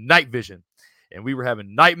Handyman with night vision. And we were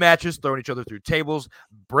having night matches, throwing each other through tables,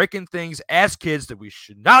 breaking things as kids that we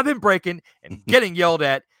should not have been breaking, and getting yelled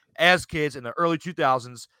at as kids in the early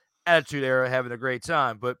 2000s, Attitude Era, having a great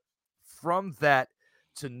time. But from that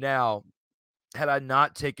to now, had I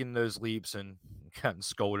not taken those leaps and gotten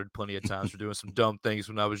scolded plenty of times for doing some dumb things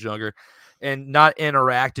when I was younger, and not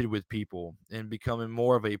interacted with people and becoming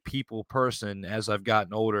more of a people person as I've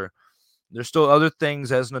gotten older, there's still other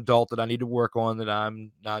things as an adult that I need to work on that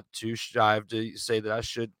I'm not too shy to say that I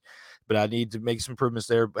should, but I need to make some improvements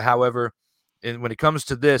there. However, and when it comes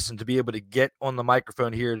to this and to be able to get on the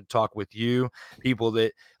microphone here to talk with you, people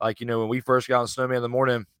that, like, when we first got on Snowman in the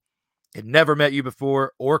Morning, had never met you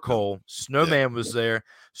before or Cole. Snowman was there.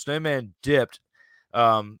 Snowman dipped.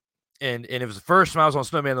 and it was the first time I was on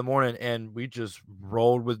Snowman in the Morning, and we just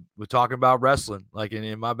rolled with talking about wrestling. Like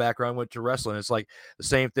in my background went to wrestling. It's like the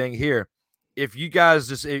same thing here. If you guys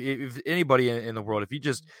just, if anybody in the world, if you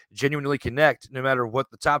just genuinely connect, no matter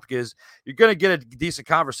what the topic is, you're going to get a decent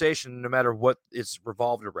conversation no matter what it's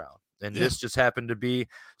revolved around. And this just happened to be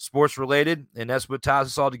sports related. And that's what ties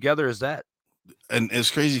us all together, is that. And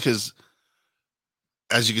it's crazy because,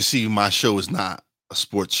 as you can see, my show is not a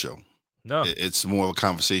sports show. No, it's more of a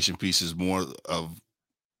conversation piece. It's more of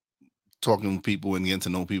talking to people and getting to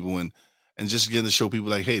know people and just getting to show people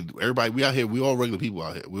like, hey, everybody, we out here, we all regular people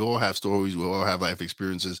out here. We all have stories. We all have life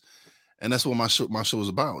experiences. And that's what my show is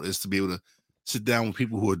about, is to be able to sit down with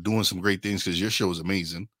people who are doing some great things, because your show is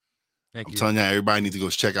amazing. I'm telling you, everybody needs to go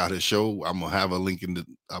check out his show. I'm going to have a link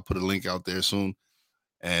I'll put a link out there soon.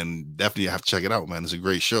 And definitely have to check it out, man. It's a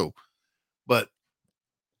great show. But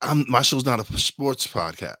my show's not a sports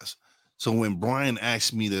podcast. So when Brian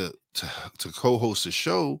asked me to co-host the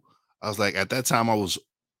show, I was like, at that time I was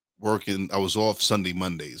working, I was off Sunday,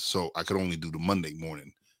 Mondays, so I could only do the Monday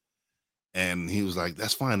morning. And he was like,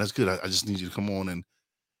 that's fine, that's good. I just need you to come on.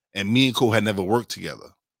 And me and Cole had never worked together.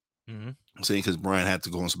 I'm saying, because Brian had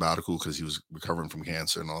to go on sabbatical because he was recovering from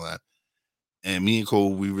cancer and all that. And me and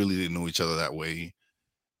Cole, we really didn't know each other that way.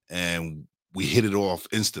 And we hit it off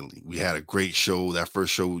instantly. We had a great show. That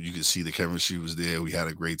first show, you could see the chemistry was there. We had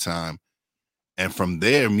a great time. And from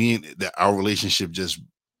there, our relationship just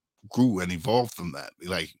grew and evolved from that.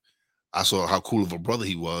 Like, I saw how cool of a brother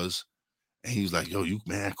he was. And he was like, yo, you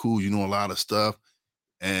man, cool. You know a lot of stuff.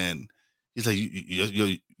 And he's like,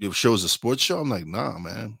 your show is a sports show? I'm like, nah,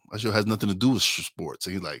 man. My show has nothing to do with sports.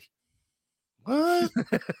 And he's like, what?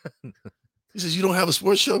 He says, you don't have a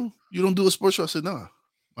sports show? You don't do a sports show? I said, nah.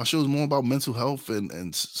 My show is more about mental health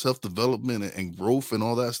and self-development and growth and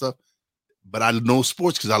all that stuff. But I know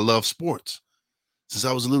sports because I love sports. Since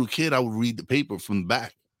I was a little kid, I would read the paper from the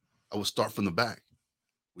back. I would start from the back,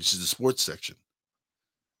 which is the sports section.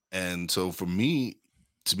 And so for me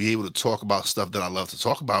to be able to talk about stuff that I love to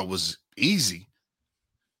talk about was easy.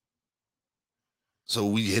 So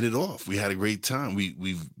we hit it off. We had a great time.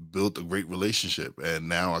 We've built a great relationship. And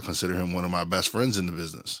now I consider him one of my best friends in the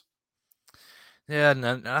business. Yeah,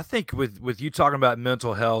 and I think with you talking about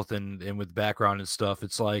mental health and with background and stuff,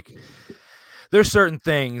 it's like there's certain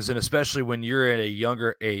things, and especially when you're at a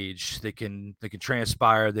younger age, that can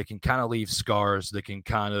transpire, that can kind of leave scars, that can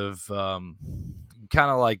kind of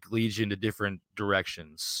like lead you into different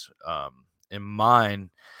directions. In mine,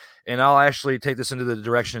 and I'll actually take this into the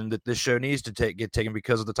direction that this show needs to get taken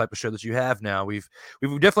because of the type of show that you have now. We've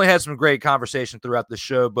definitely had some great conversation throughout the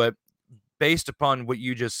show, but based upon what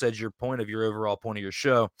you just said, your overall point of your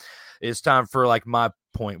show, it's time for like my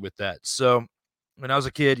point with that. So when I was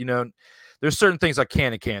a kid, there's certain things I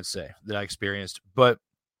can and can't say that I experienced, but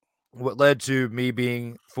what led to me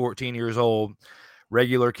being 14 years old,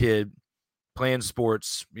 regular kid, playing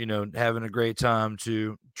sports, having a great time,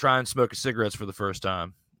 to try and smoke cigarettes for the first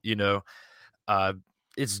time,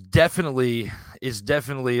 it's definitely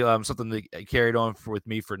something that carried on with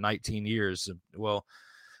me for 19 years. Well,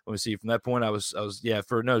 let me see. From that point, I was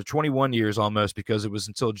for 21 years almost, because it was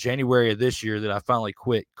until January of this year that I finally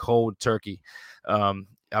quit cold turkey.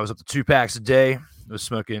 I was up to 2 packs a day. I was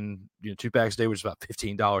smoking 2 packs a day, which is about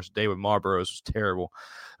 $15 a day with Marlboros. It was terrible.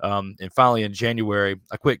 And finally in January,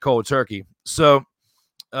 I quit cold turkey. So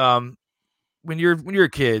when you're a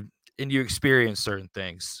kid and you experience certain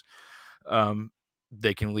things,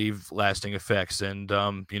 they can leave lasting effects, and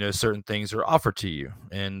certain things are offered to you,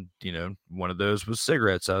 and one of those was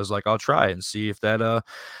cigarettes. I was like, I'll try it and see if that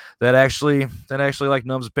actually like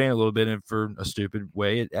numbs the pain a little bit, and for a stupid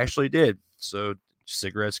way it actually did. So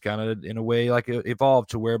cigarettes kind of in a way like evolved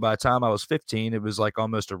to where by the time I was 15, it was like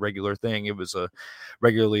almost a regular thing. It was a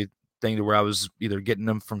regularly thing to where I was either getting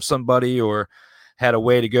them from somebody or had a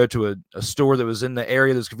way to go to a store that was in the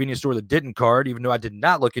area, this convenience store that didn't card, even though I did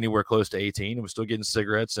not look anywhere close to 18. I was still getting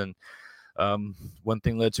cigarettes. And one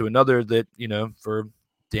thing led to another that, for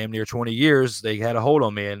damn near 20 years, they had a hold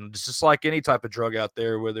on me. And it's just like any type of drug out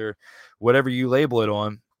there, whatever you label it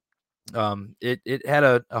on, it had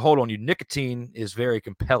a hold on you. Nicotine is very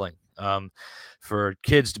compelling for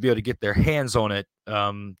kids to be able to get their hands on it,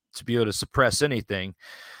 to be able to suppress anything,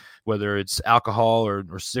 whether it's alcohol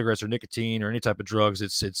or cigarettes or nicotine or any type of drugs.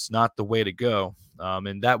 It's not the way to go.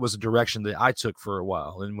 And that was a direction that I took for a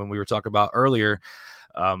while. And when we were talking about earlier,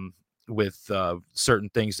 with certain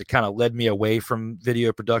things that kind of led me away from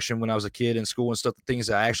video production when I was a kid in school and stuff, the things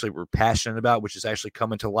that I actually were passionate about, which is actually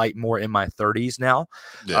coming to light more in my 30s now.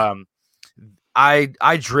 Yeah.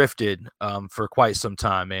 I drifted for quite some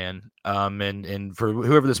time, man. And for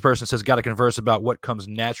whoever this person says got to converse about what comes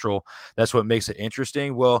natural, that's what makes it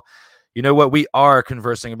interesting. Well, you know what? We are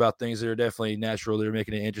conversing about things that are definitely natural, that are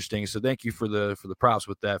making it interesting. So thank you for the props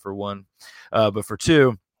with that, for one. But for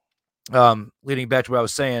two, leading back to what I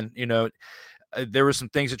was saying, there were some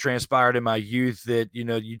things that transpired in my youth that,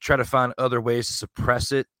 you try to find other ways to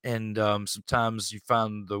suppress it. And sometimes you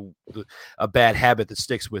find a bad habit that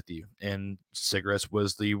sticks with you. And cigarettes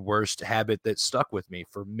was the worst habit that stuck with me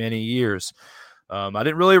for many years. I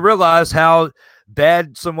didn't really realize how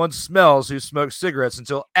bad someone smells who smokes cigarettes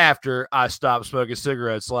until after I stopped smoking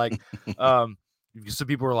cigarettes. Like, some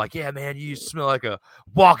people were like, yeah, man, you smell like a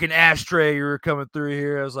walking ashtray. You were coming through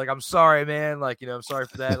here. I was like, I'm sorry, man. Like, I'm sorry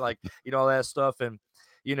for that. Like, all that stuff. And,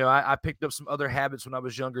 I picked up some other habits when I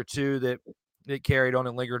was younger too, that carried on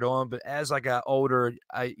and lingered on. But as I got older,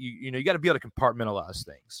 you got to be able to compartmentalize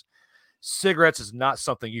things. Cigarettes is not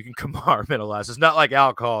something you can compartmentalize. It's not like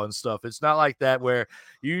alcohol and stuff. It's not like that where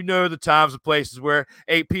the times and places where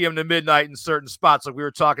 8 p.m. to midnight in certain spots, like we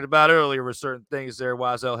were talking about earlier, with certain things there,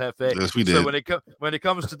 YSL Hefe. Yes, we did. So when it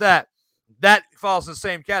comes to that falls in the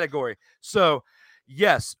same category. So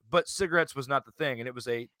yes, but cigarettes was not the thing, and it was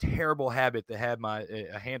a terrible habit that had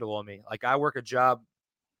a handle on me. Like, I work a job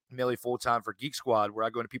mainly full-time for Geek Squad, where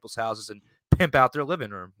I go into people's houses and pimp out their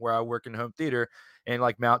living room, where I work in home theater and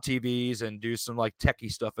like mount TVs and do some like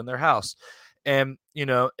techie stuff in their house. And,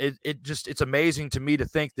 it's amazing to me to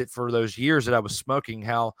think that for those years that I was smoking,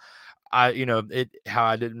 how I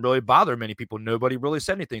didn't really bother many people. Nobody really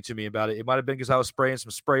said anything to me about it. It might've been because I was spraying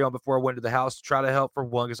some spray on before I went to the house to try to help, for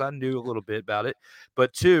one, because I knew a little bit about it,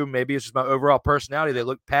 but two, maybe it's just my overall personality. They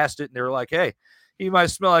looked past it and they were like, hey, he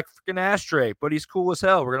might smell like a freaking ashtray, but he's cool as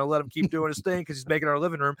hell. We're going to let him keep doing his thing because he's making our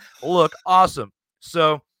living room look awesome.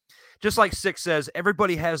 So just like Six says,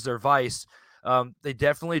 everybody has their vice. They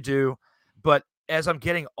definitely do. But as I'm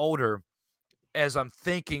getting older, as I'm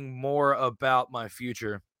thinking more about my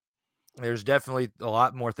future, there's definitely a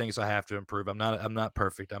lot more things I have to improve. I'm not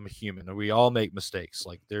perfect. I'm a human. We all make mistakes.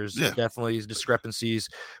 Like, there's definitely discrepancies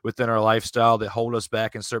within our lifestyle that hold us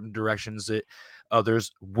back in certain directions that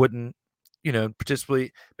others wouldn't,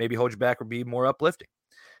 participate, maybe hold you back or be more uplifting.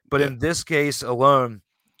 But in this case alone,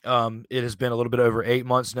 it has been a little bit over 8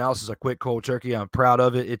 months now since I quit cold turkey. I'm proud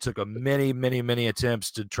of it. It took a many, many, many attempts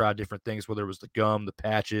to try different things, whether it was the gum, the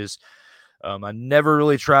patches. I never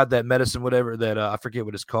really tried that medicine, whatever that I forget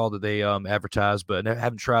what it's called that they advertise, but I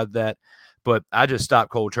haven't tried that. But I just stopped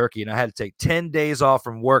cold turkey, and I had to take 10 days off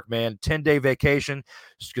from work, man, 10-day vacation,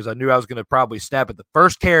 just because I knew I was going to probably snap at the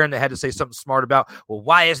first Karen that had to say something smart about, well,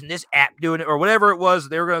 why isn't this app doing it, or whatever it was.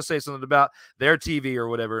 They were going to say something about their TV or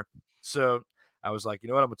whatever. So I was like, you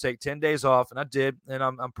know what, I'm going to take 10 days off, and I did, and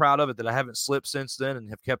I'm proud of it that I haven't slipped since then and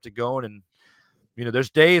have kept it going. And there's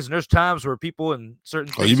days and there's times where people and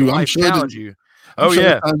certain things in life challenge you. I'm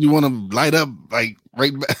sure you want to light up like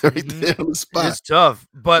right there on the spot. It's tough,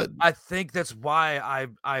 but I think that's why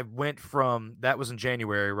I went from that was in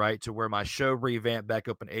January, right, to where my show revamped back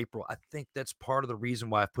up in April. I think that's part of the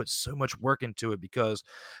reason why I've put so much work into it, because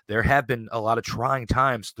there have been a lot of trying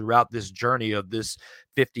times throughout this journey of this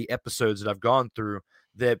 50 episodes that I've gone through,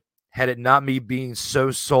 that had it not me being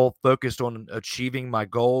so sole focused on achieving my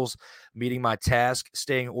goals, meeting my task,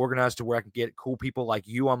 staying organized to where I can get cool people like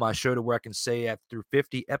you on my show, to where I can say through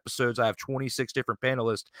 50 episodes, I have 26 different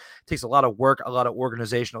panelists. It takes a lot of work, a lot of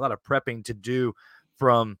organization, a lot of prepping to do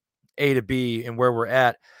from A to B and where we're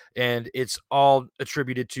at. And it's all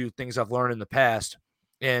attributed to things I've learned in the past.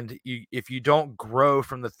 And if you don't grow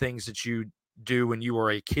from the things that you do when you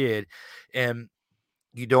were a kid, and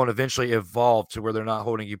you don't eventually evolve to where they're not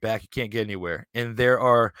holding you back, you can't get anywhere. And there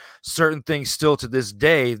are certain things still to this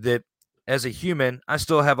day that, as a human, I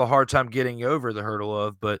still have a hard time getting over the hurdle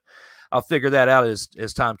of, but I'll figure that out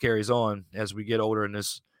as time carries on, as we get older in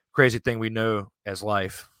this crazy thing we know as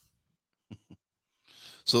life.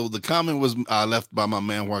 So the comment was left by my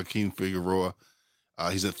man, Joaquin Figueroa.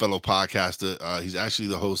 He's a fellow podcaster. He's actually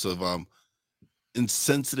the host of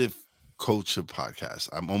Insensitive Culture Podcast.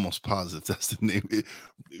 I'm almost positive that's the name.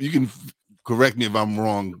 You can correct me if I'm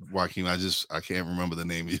wrong, Joaquin. I can't remember the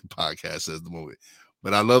name of your podcast at the moment.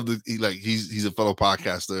 But I love he's a fellow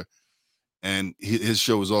podcaster, and his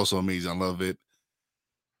show is also amazing. I love it.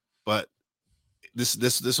 But this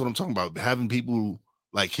is what I'm talking about. Having people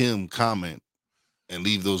like him comment and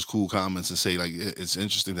leave those cool comments and say, like, it's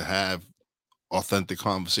interesting to have authentic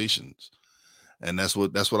conversations. And that's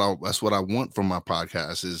what I want from my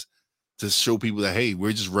podcast, is to show people that, hey,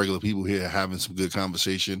 we're just regular people here having some good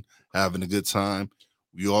conversation, having a good time.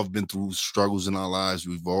 We all have been through struggles in our lives.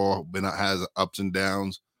 We've all had ups and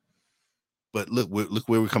downs. But look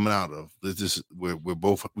where we're coming out of. We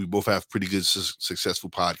both have pretty good successful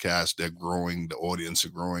podcasts. They're growing. The audience are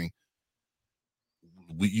growing.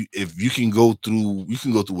 If you can go through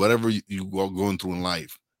whatever you are going through in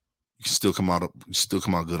life, you can still come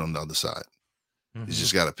out good on the other side. Mm-hmm. You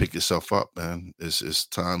just got to pick yourself up, man. It's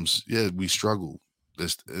times, we struggle.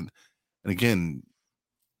 And again,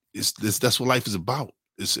 that's what life is about.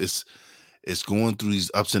 It's going through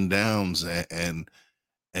these ups and downs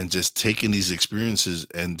and just taking these experiences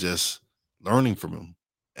and just learning from them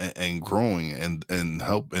and growing and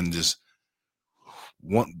help and just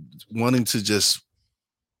wanting to just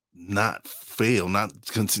not fail, not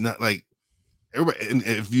like everybody. And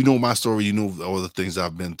if you know my story, you know all the things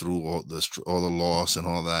I've been through, all the loss and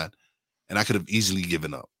all that. And I could have easily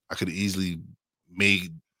given up. I could have easily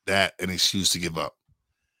made that an excuse to give up.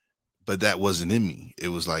 But that wasn't in me. It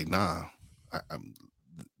was like, nah.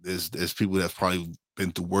 There's people that's probably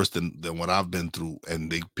been through worse than what I've been through,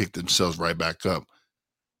 and they pick themselves right back up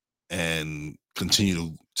and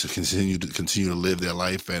continue to live their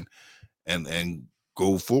life and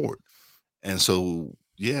go forward. And so,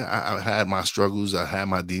 I had my struggles, I had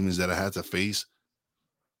my demons that I had to face,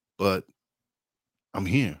 but I'm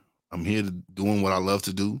here. I'm here doing what I love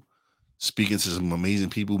to do, speaking to some amazing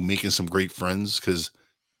people, making some great friends, because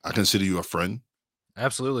I consider you a friend.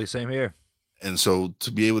 Absolutely, same here. And so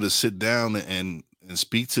to be able to sit down and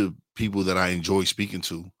speak to people that I enjoy speaking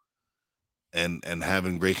to and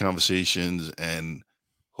having great conversations, and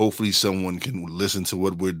hopefully someone can listen to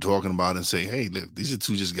what we're talking about and say, hey, look, these are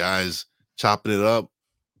two just guys chopping it up.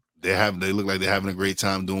 They look like they're having a great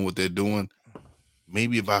time doing what they're doing.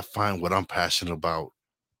 Maybe if I find what I'm passionate about,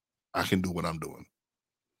 I can do what I'm doing.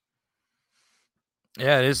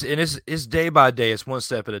 Yeah, it's day by day. It's one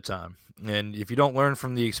step at a time. And if you don't learn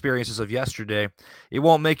from the experiences of yesterday, it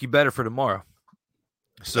won't make you better for tomorrow.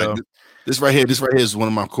 So this right here is one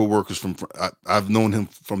of my coworkers I've known him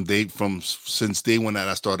since day one that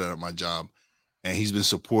I started at my job, and he's been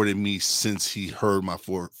supporting me since he heard my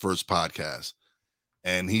first podcast.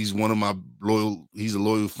 And he's one of my he's a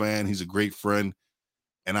loyal fan. He's a great friend,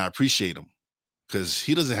 and I appreciate him because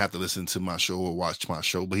he doesn't have to listen to my show or watch my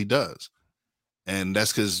show, but he does. And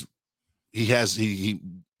that's because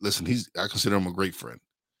I consider him a great friend.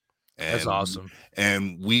 And, that's awesome.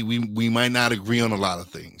 And we might not agree on a lot of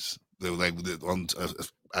things. Like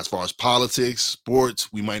as far as politics,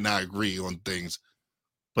 sports, we might not agree on things.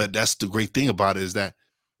 But that's the great thing about it, is that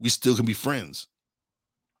we still can be friends.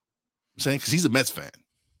 I'm saying, because he's a Mets fan.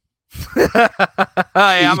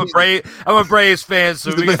 Hey, I'm a Braves fan,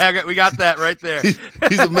 so we got that right there.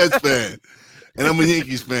 He's a Mets fan, and I'm a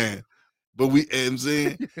Yankees fan. But I'm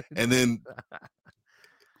saying, and then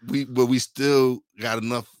we still got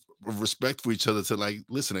enough of respect for each other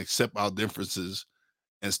to accept our differences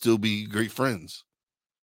and still be great friends.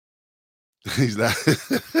 He's not.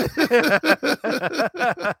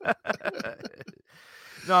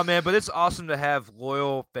 No, man, but it's awesome to have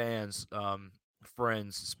loyal fans,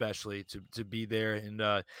 friends especially, to be there. And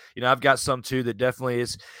I've got some too that definitely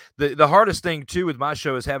is the hardest thing too with my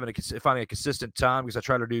show is finding a consistent time, because I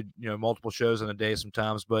try to do multiple shows in a day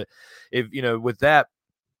sometimes. But if with that,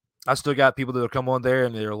 I still got people that will come on there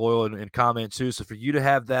and they're loyal and comment too. So for you to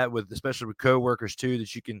have that especially with coworkers too,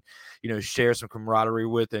 that you can, share some camaraderie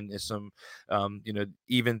with, and some,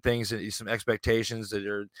 even things, and some expectations that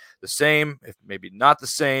are the same, if maybe not the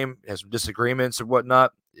same, has some disagreements or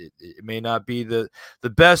whatnot. It may not be the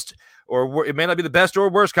best, or it may not be the best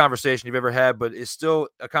or worst conversation you've ever had, but it's still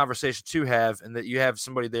a conversation to have, and that you have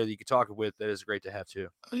somebody there that you can talk with. That is great to have too.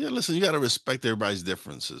 Yeah, listen, you got to respect everybody's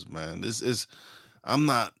differences, man.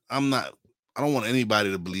 I don't want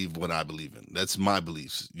anybody to believe what I believe in. That's my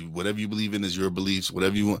beliefs. Whatever you believe in is your beliefs.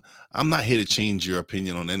 Whatever you want. I'm not here to change your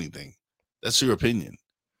opinion on anything. That's your opinion.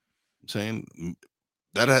 I'm saying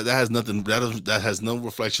that has nothing. That has no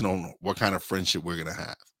reflection on what kind of friendship we're gonna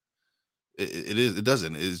have. It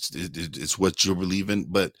doesn't. It's what you believe in.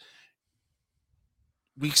 But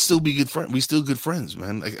we still be good friends. We still good friends,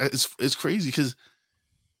 man. Like it's crazy because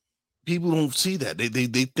people don't see that. They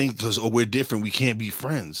think because we're different, we can't be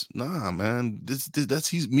friends. Nah, man.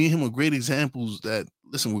 Me and him are great examples that,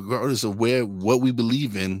 listen, regardless of what we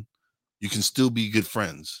believe in, you can still be good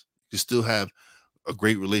friends. You can still have a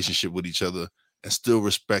great relationship with each other and still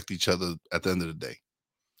respect each other at the end of the day.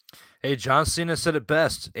 Hey, John Cena said it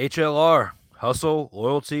best. HLR, hustle,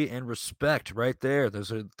 loyalty, and respect, right there.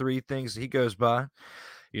 Those are three things he goes by.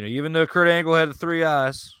 Even though Kurt Angle had the three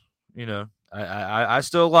eyes, I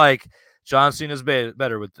still like John Cena's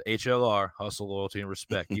better with the HLR, hustle, loyalty, and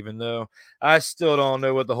respect. Even though I still don't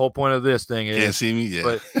know what the whole point of this thing is. Can't see me,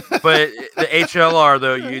 yeah. But the HLR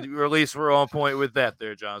though, you at least we're on point with that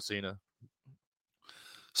there, John Cena.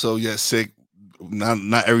 So yeah, sick.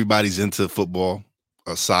 Not everybody's into football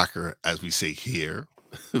or soccer, as we say here.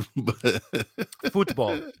 But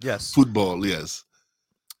football, yes. Football, yes.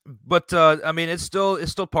 But I mean, it's still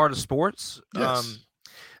part of sports. Yes.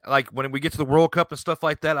 Like when we get to the World Cup and stuff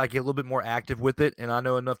like that, I get a little bit more active with it, and I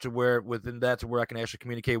know enough to where I can actually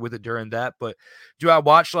communicate with it during that. But do I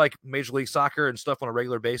watch like Major League Soccer and stuff on a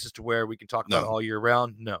regular basis to where we can talk about it all year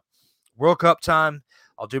round? No. World Cup time,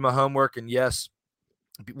 I'll do my homework, and yes,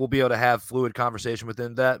 we'll be able to have fluid conversation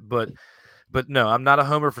within that. But no, I'm not a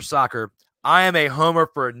homer for soccer. I am a homer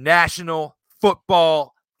for National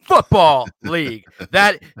Football League.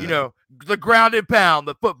 That, the ground and pound,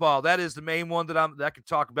 the football, that is the main one that I can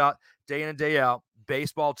talk about day in and day out.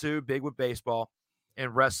 Baseball too, big with baseball,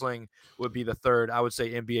 and wrestling would be the third. I would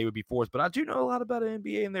say NBA would be fourth, but I do know a lot about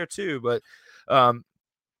NBA in there too. But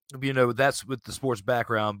that's with the sports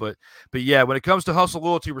background. But yeah, when it comes to hustle,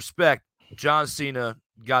 loyalty, respect, John Cena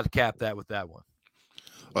got to cap that with that one.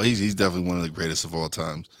 Oh, he's definitely one of the greatest of all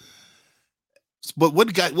times. But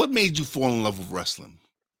what made you fall in love with wrestling?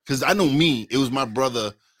 Because I know me, it was my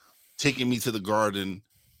brother taking me to the Garden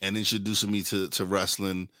and introducing me to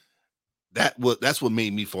wrestling. That's what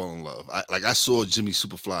made me fall in love. I saw Jimmy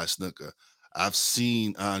Superfly Snuka. I've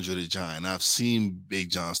seen Andre the Giant. I've seen Big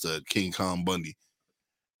John Studd, King Kong Bundy.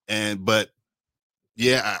 But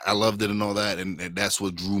yeah, I loved it and all that, and that's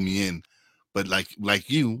what drew me in. But like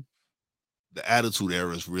you, the Attitude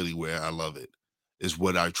Era is really where I love it. Is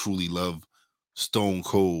what I truly love. Stone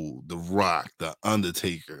Cold, The Rock, The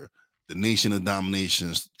Undertaker, the Nation of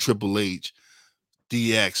Dominations, Triple H,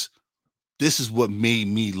 DX. This is what made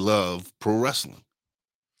me love pro wrestling.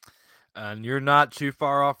 And you're not too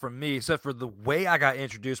far off from me, except for the way I got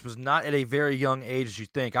introduced was not at a very young age as you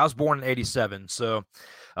think. I was born in 87, so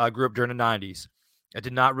I grew up during the 90s. I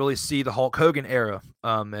did not really see the Hulk Hogan era,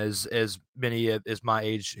 as many as my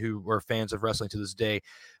age who were fans of wrestling to this day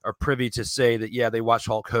are privy to say that, yeah, they watched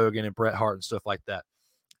Hulk Hogan and Bret Hart and stuff like that.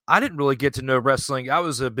 I didn't really get to know wrestling. I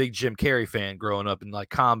was a big Jim Carrey fan growing up in like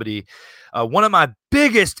comedy. One of my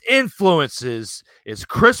biggest influences is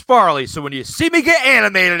Chris Farley. So when you see me get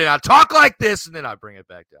animated and I talk like this, and then I bring it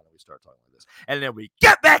back down and we start talking like this, and then we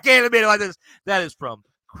get back animated like this, that is from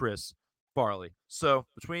Chris Farley. So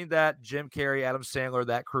between that, Jim Carrey, Adam Sandler,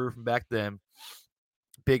 that crew from back then,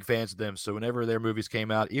 big fans of them. So whenever their movies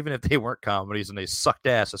came out, even if they weren't comedies and they sucked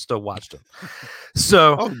ass, I still watched them.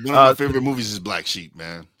 So one of my favorite movies is Black Sheep,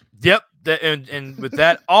 man. Yep, and with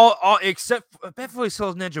that, all except Beverly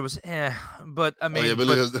Hills Ninja was, but I mean,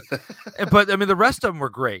 but I mean, the rest of them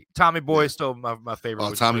were great. Tommy Boy is still my favorite.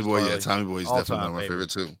 Oh, Tommy Boy, yeah, Tommy Boy is definitely one of my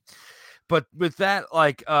favorite too. But with that,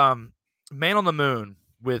 like, Man on the Moon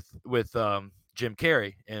with Jim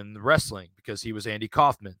Carrey and wrestling, because he was Andy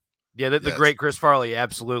Kaufman. Yeah, the great Chris Farley,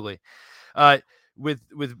 absolutely. With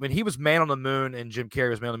when he was Man on the Moon and Jim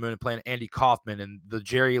Carrey was Man on the Moon and playing Andy Kaufman and the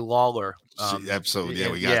Jerry Lawler episode,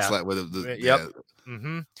 we got slapped with it. Yep. Yeah.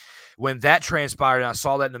 Mm-hmm. When that transpired and I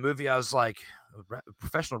saw that in the movie, I was like,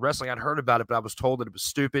 professional wrestling, I'd heard about it, but I was told that it was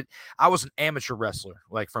stupid. I was an amateur wrestler,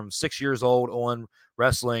 like from 6 years old on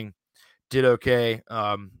wrestling. Did okay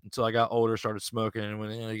until I got older, started smoking, and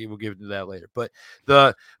we'll get into that later. But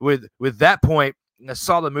with that point, I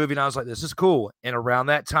saw the movie and I was like, this is cool. And around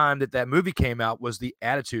that time that movie came out was the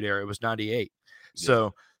Attitude Era. It was 98. Yeah.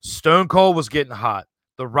 So Stone Cold was getting hot.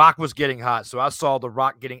 The Rock was getting hot. So I saw The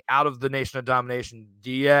Rock getting out of the Nation of Domination,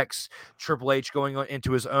 DX, Triple H going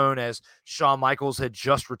into his own as Shawn Michaels had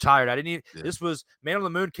just retired. This was Man on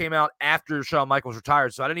the Moon came out after Shawn Michaels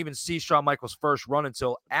retired. So I didn't even see Shawn Michaels' first run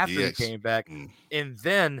until after he came back. And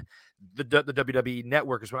then the WWE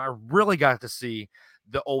Network is when I really got to see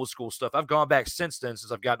the old school stuff. I've gone back since then,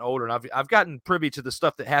 since I've gotten older, and I've gotten privy to the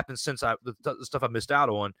stuff that happened since the stuff I missed out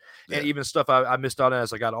on, and even stuff I missed out on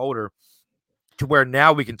as I got older, to where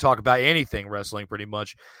now we can talk about anything wrestling pretty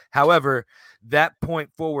much. However, that point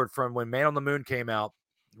forward from when Man on the Moon came out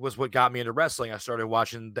was what got me into wrestling. I started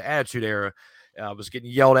watching the Attitude Era. I was getting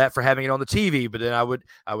yelled at for having it on the TV, but then I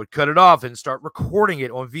would cut it off and start recording it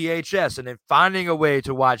on VHS, and then finding a way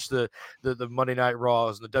to watch the Monday Night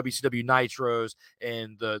Raws and the WCW Nitros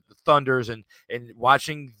and the Thunders and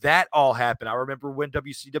watching that all happen. I remember when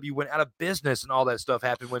WCW went out of business and all that stuff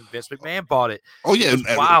happened when Vince McMahon bought it. Oh yeah, it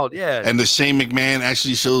was wild, yeah. And the Shane McMahon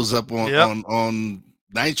actually shows up on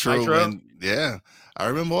Nitro. And yeah, I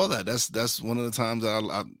remember all that. That's one of the times I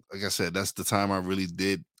like I said, that's the time I really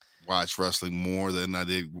did watch wrestling more than I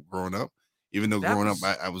did growing up. Even though growing up,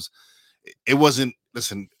 I was, it wasn't.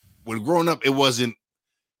 Listen, when growing up, it wasn't.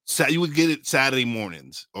 You would get it Saturday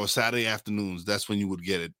mornings or Saturday afternoons. That's when you would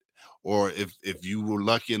get it. Or if you were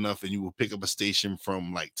lucky enough and you would pick up a station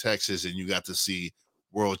from like Texas and you got to see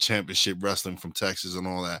World Championship Wrestling from Texas and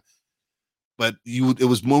all that. But it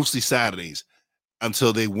was mostly Saturdays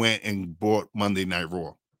until they went and bought Monday Night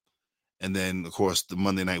Raw. And then, of course, the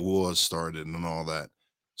Monday Night Wars started and all that.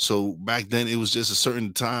 So back then, it was just a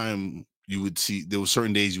certain time you would see. There were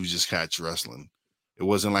certain days you would just catch wrestling. It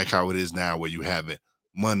wasn't like how it is now where you have it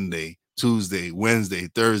Monday, Tuesday, Wednesday,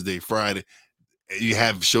 Thursday, Friday. You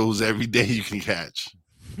have shows every day you can catch.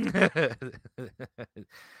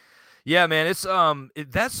 Yeah, man. It's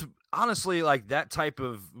that's honestly like that type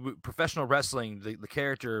of professional wrestling, the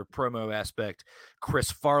character promo aspect.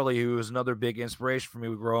 Chris Farley, who was another big inspiration for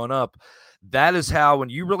me growing up. That is how, when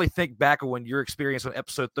you really think back on when your experience on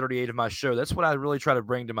episode 38 of my show, that's what I really try to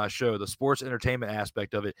bring to my show, the sports entertainment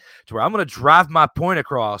aspect of it, to where I'm going to drive my point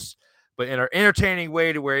across, but in an entertaining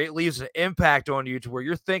way to where it leaves an impact on you, to where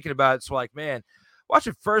you're thinking about it. It's like, man,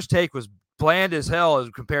 watching First Take was bland as hell as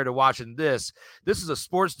compared to watching this. This is a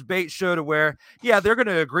sports debate show to where, yeah, they're going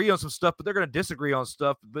to agree on some stuff, but they're going to disagree on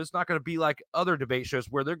stuff. But it's not going to be like other debate shows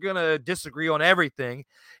where they're going to disagree on everything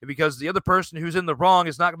because the other person who's in the wrong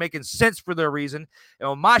is not making sense for their reason. And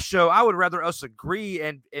on my show, I would rather us agree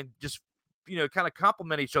and just, kind of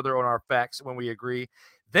compliment each other on our facts when we agree,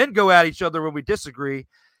 then go at each other when we disagree.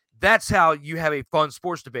 That's how you have a fun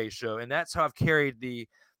sports debate show. And that's how I've carried the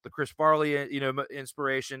Chris Farley,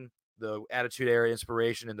 inspiration, the Attitude Era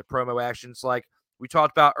inspiration, and the promo actions like we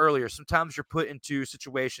talked about earlier. Sometimes you're put into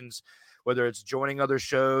situations, whether it's joining other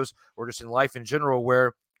shows or just in life in general,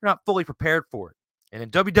 where you're not fully prepared for it. And in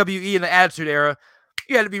WWE in the Attitude Era,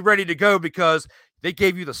 you had to be ready to go because they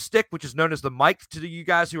gave you the stick, which is known as the mic to you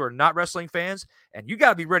guys who are not wrestling fans. And you got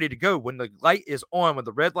to be ready to go when the light is on, when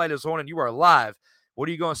the red light is on and you are live. What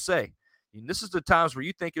are you going to say? And this is the times where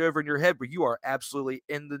you think it over in your head, where you are absolutely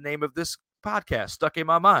in the name of this podcast, Stuck in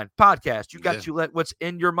My Mind podcast. You got to let what's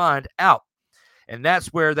in your mind out. And that's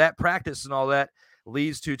where that practice and all that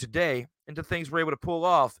leads to today into things we're able to pull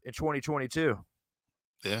off in 2022.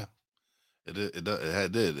 Yeah,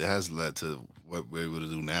 it has led to what we're able to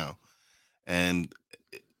do now. And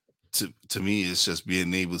to me, it's just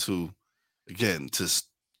being able to, again, to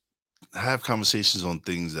have conversations on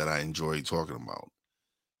things that I enjoy talking about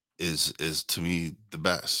is to me the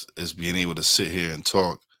best, is being able to sit here and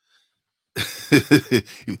talk. We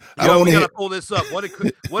gotta pull this up. What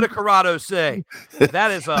did Corrado say?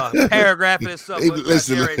 That is a paragraph in itself.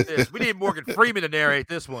 We need Morgan Freeman to narrate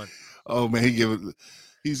this one. Oh man, he goes,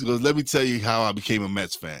 let me tell you how I became a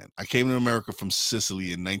Mets fan. I came to America from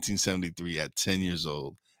Sicily in 1973 at 10 years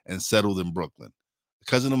old and settled in Brooklyn. A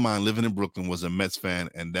cousin of mine living in Brooklyn was a Mets fan,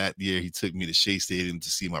 and that year he took me to Shea Stadium to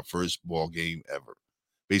see my first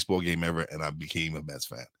baseball game ever, and I became a Mets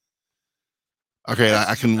fan. Okay,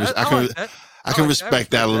 I can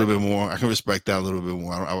respect that a little bit more. I can respect that a little bit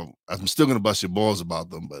more. I'm still gonna bust your balls about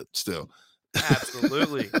them, but still.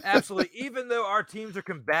 Absolutely. Even though our teams are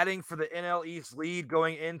combating for the NL East lead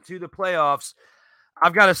going into the playoffs,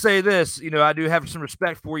 I've got to say this. I do have some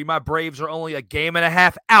respect for you. My Braves are only a game and a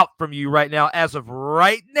half out from you right now, as of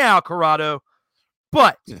right now, Corrado.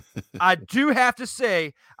 But I do have to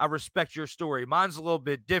say I respect your story. Mine's a little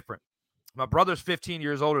bit different. My brother's 15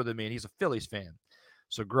 years older than me, and he's a Phillies fan.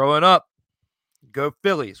 So growing up, go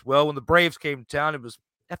Phillies. Well, when the Braves came to town, it was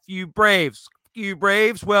F you Braves. F you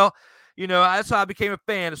Braves. Well, that's how I became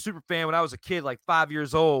a super fan when I was a kid, like 5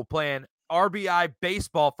 years old, playing RBI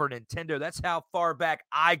baseball for Nintendo. That's how far back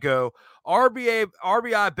I go.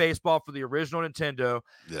 RBI baseball for the original Nintendo.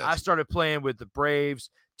 Yes. I started playing with the Braves.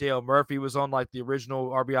 Dale Murphy was on like the original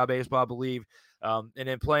RBI baseball, I believe. And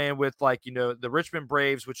then playing with the Richmond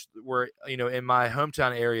Braves, which were, in my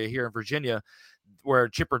hometown area here in Virginia, where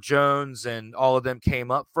Chipper Jones and all of them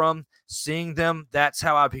came up from. Seeing them, that's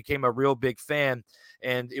how I became a real big fan.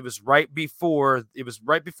 And it was right before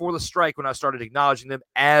the strike when I started acknowledging them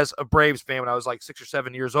as a Braves fan when I was like 6 or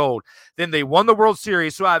 7 years old. Then they won the World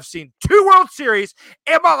Series. So I've seen 2 World Series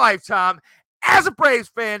in my lifetime as a Braves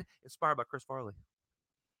fan, inspired by Chris Farley.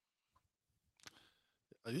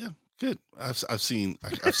 Yeah, good. I've seen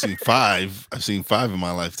 5. I've seen 5 in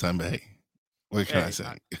my lifetime, but hey, what can I say?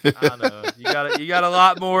 I know. You got a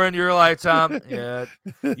lot more in your lifetime. Yeah.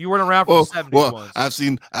 You weren't around for the 70s ones. I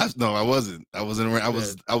wasn't. I wasn't around. I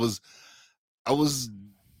was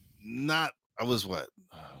not. I was what?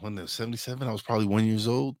 When they were 77, I was probably 1 year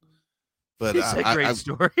old. But it's a great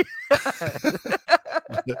story.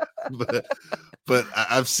 but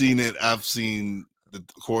I've seen it. I've seen of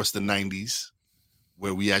course the 90s,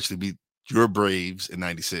 where we actually beat your Braves in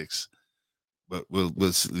 96. but we'll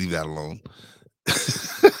leave that alone.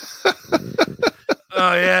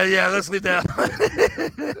 Oh yeah, let's leave that.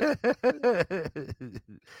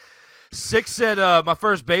 Six said my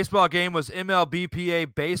first baseball game was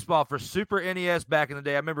MLBPA baseball for Super NES back in the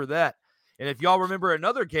day. I remember that. And if y'all remember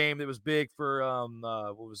another game that was big for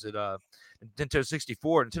what was it? Nintendo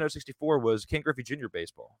 64. Nintendo 64 was Ken Griffey Jr.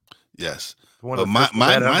 baseball. Yes. One of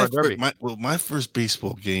my first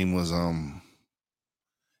baseball game was it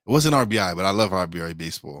wasn't RBI, but I love RBI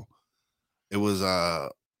baseball. It was oh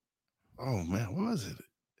man, what was it?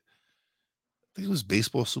 I think it was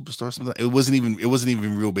Baseball Superstar. Something. It wasn't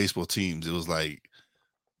even real baseball teams. It was like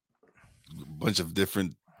a bunch of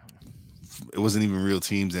different. It wasn't even real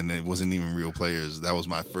teams, and it wasn't even real players. That was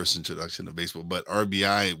my first introduction to baseball. But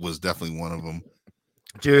RBI was definitely one of them.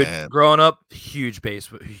 Dude, growing up, huge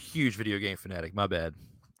video game fanatic. My bad.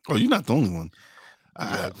 Oh, you're not the only one.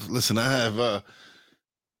 Listen, I have. Oh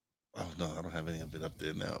no, I don't have any of it up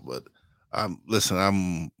there now. But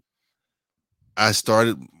I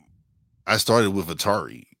started with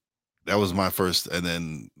Atari. That was my first, and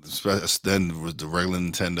then was the regular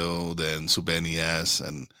Nintendo, then Super NES,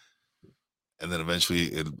 and then eventually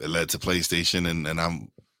it led to PlayStation, and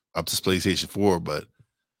I'm up to PlayStation 4. But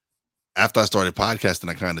after I started podcasting,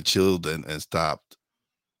 I kind of chilled and stopped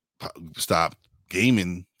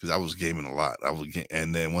gaming because I was gaming a lot.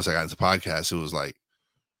 And then once I got into podcasts, it was like,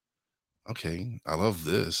 okay, I love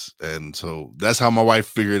this, and so that's how my wife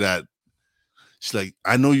figured that. She's like,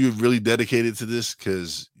 I know you're really dedicated to this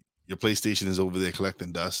because your PlayStation is over there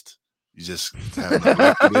collecting dust. You just haven't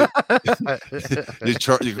neglected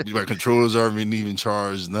it. My controllers aren't even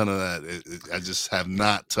charged. None of that. I just have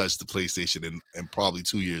not touched the PlayStation in probably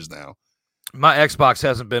 2 years now. My Xbox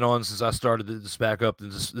hasn't been on since I started this back up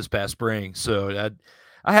this past spring. So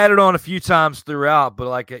I had it on a few times throughout, but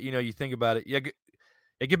like, you think about it. Yeah,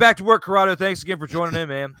 get back to work, Corrado. Thanks again for joining in,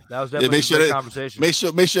 man. That was definitely a great conversation. Make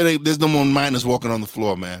sure there's no more minors walking on the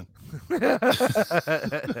floor, man.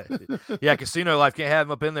 Yeah, casino life can't have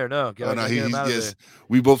him up in there. No,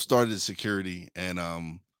 we both started security,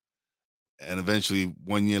 and eventually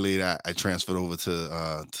 1 year later, I transferred over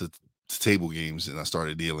to table games, and I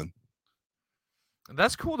started dealing.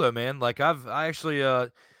 That's cool though, man. Like I actually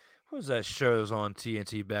what was that show that was on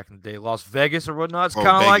TNT back in the day? Las Vegas or whatnot? It's kind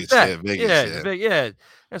of like that. Yeah, Vegas, yeah.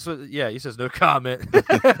 That's what. Yeah, he says no comment.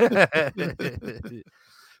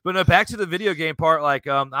 But no, back to the video game part. Like,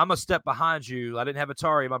 I'm a step behind you. I didn't have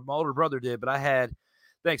Atari. My older brother did, but I had.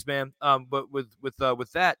 Thanks, man. But with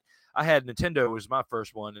that, I had Nintendo was my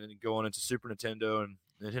first one, and then going into Super Nintendo and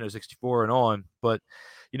Nintendo 64 and on. But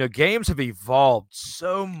games have evolved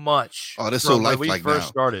so much. Oh, that's so lifelike when we first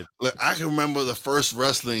started. Look, I can remember the first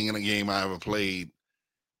wrestling in a game I ever played,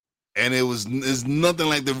 and it's nothing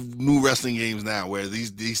like the new wrestling games now, where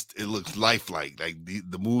these it looks lifelike. Like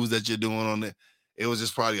the moves that you're doing on it. It was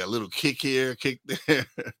just probably a little kick here, kick there.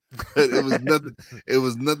 It was nothing. It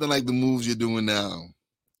was nothing like the moves you're doing now.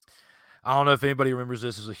 I don't know if anybody remembers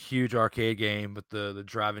this. It was a huge arcade game, but the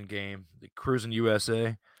driving game, the Cruising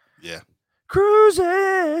USA. Yeah. Cruising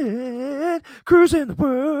the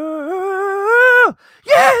world.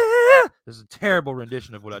 Yeah. This is a terrible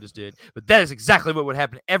rendition of what I just did, but that is exactly what would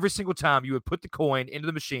happen every single time you would put the coin into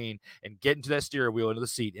the machine and get into that steering wheel into the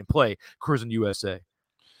seat and play Cruising USA.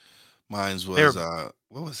 Mine was what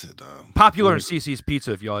was it? Popular in CC's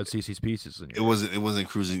Pizza. If y'all had CC's Pizzas, it wasn't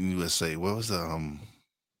Cruising USA. What was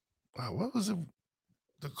what was it?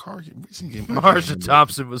 The car racing game. Marsha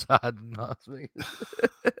Thompson was hiding.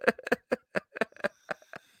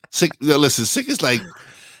 Sick. Listen, Sick is like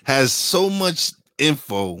has so much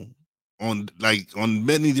info on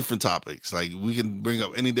many different topics. Like we can bring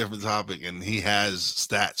up any different topic, and he has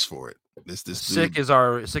stats for it. This Sick is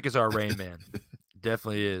our Rain Man.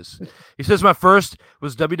 Definitely is. He says my first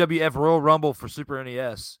was WWF Royal Rumble for Super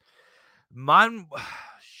NES. Mine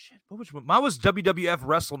was WWF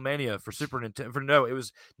WrestleMania for Super Nintendo. No, it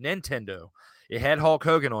was Nintendo. It had Hulk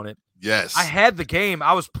Hogan on it. Yes, I had the game.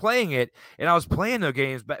 I was playing it, and I was playing the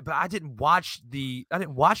games, but I didn't watch it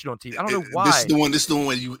on TV. I don't know why. This is the one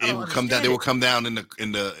where it would come down. They would come down in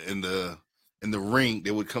the ring.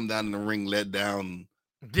 They would come down in the ring, led down.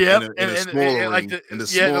 Yeah, in a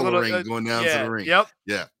smaller ring, going down to the ring. Yep.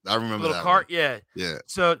 Yeah, I remember that cart. One. Yeah.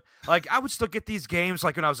 So, like, I would still get these games,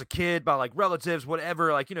 like when I was a kid, by like relatives,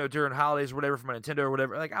 whatever, like during holidays or whatever for my Nintendo or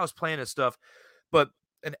whatever. Like, I was playing this stuff, but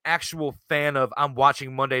an actual fan of I'm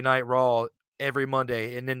watching Monday Night Raw every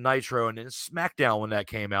Monday, and then Nitro, and then SmackDown when that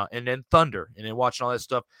came out, and then Thunder, and then watching all that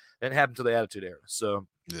stuff. That didn't happen until the Attitude Era. So,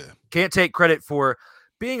 can't take credit for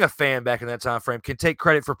being a fan back in that time frame. Can take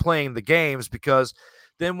credit for playing the games because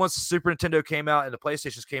Then once the Super Nintendo came out and the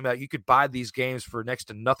PlayStations came out, you could buy these games for next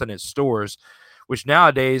to nothing at stores, which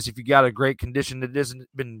nowadays, if you got a great condition that hasn't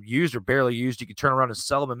been used or barely used, you can turn around and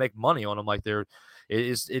sell them and make money on them. Like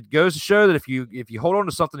it goes to show that if you hold on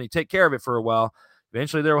to something and you take care of it for a while,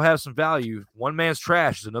 eventually there will have some value. One man's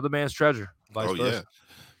trash is another man's treasure. Vice versa. Yeah.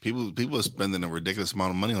 People are spending a ridiculous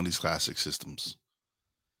amount of money on these classic systems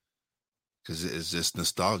because it's just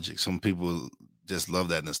nostalgic. Some people just love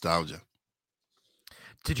that nostalgia.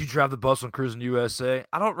 Did you drive the bus on Cruising USA?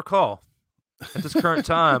 I don't recall. At this current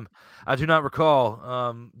time, I do not recall.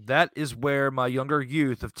 That is where my younger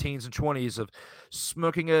youth of teens and 20s of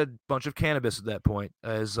smoking a bunch of cannabis at that point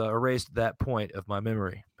has erased that point of my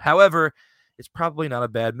memory. However, it's probably not a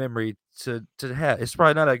bad memory to have. It's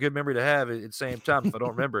probably not a good memory to have at the same time if I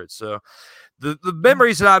don't remember it. So the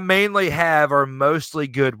memories that I mainly have are mostly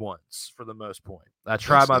good ones for the most point. I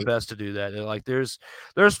try my best to do that. Like there's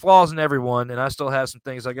flaws in everyone, and I still have some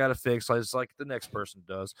things I got to fix, like the next person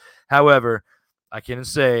does. However, I can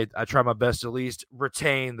say I try my best to at least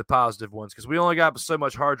retain the positive ones because we only got so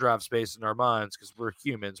much hard drive space in our minds because we're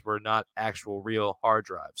humans. We're not actual real hard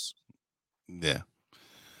drives. Yeah.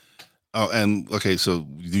 Oh, and okay, so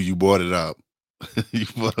you brought it up. You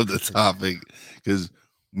brought up the topic because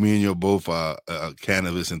me and you both are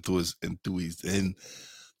cannabis enthusiasts. I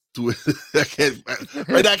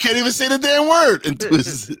can't even say the damn word.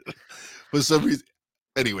 Enthusiast for some reason.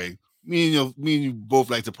 Anyway, me and you both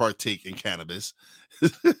like to partake in cannabis,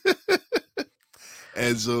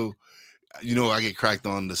 and so I get cracked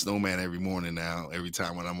on the Snowman every morning now. Every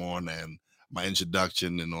time when I'm on and my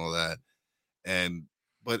introduction and all that,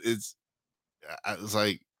 but it's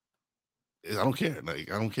like I don't care.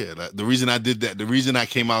 Like I don't care. Like, the reason I did that, the reason I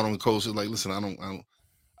came out on the coast is like, listen,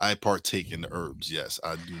 I partake in the herbs. Yes,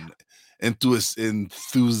 I do.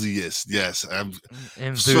 Enthusiast. Yes, I'm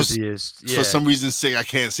enthusiast. For some reason, I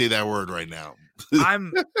can't say that word right now.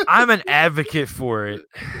 I'm an advocate for it.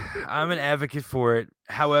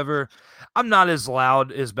 However, I'm not as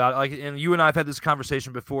loud as about it. Like, and you and I have had this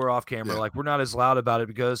conversation before off camera. Yeah. Like, we're not as loud about it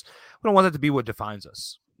because we don't want that to be what defines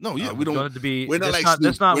us. No, yeah, we don't want it to be. We're not like Snoop.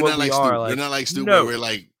 That's not what we are. We're not like Snoop. No. We're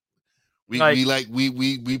like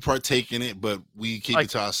we partake in it, but we keep it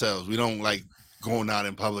to ourselves. We don't like going out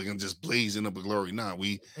in public and just blazing up a glory. Nah,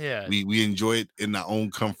 we enjoy it in our own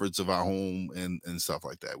comforts of our home and stuff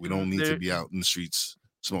like that. We don't need to be out in the streets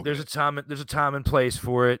smoking. There's a time and place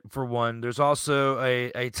for it. For one, there's also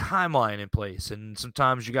a timeline in place, and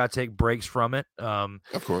sometimes you got to take breaks from it.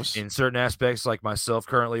 Of course, in certain aspects, like myself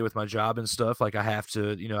currently with my job and stuff, like I have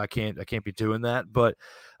to, I can't be doing that. But,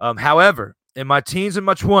 however, in my teens and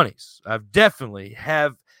my 20s, I've definitely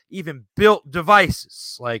even built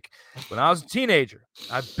devices. Like when I was a teenager,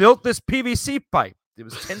 I built this PVC pipe. It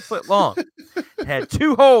was 10 foot long. It had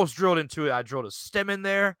 2 holes drilled into it. I drilled a stem in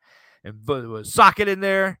there and put a socket in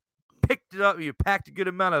there, picked it up. You packed a good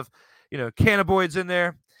amount of, cannabinoids in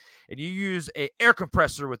there, and you use an air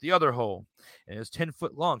compressor with the other hole. And it's 10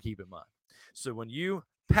 foot long, keep in mind. So when you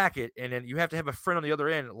pack it, and then you have to have a friend on the other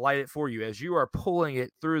end light it for you. As you are pulling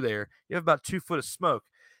it through there, you have about 2 foot of smoke.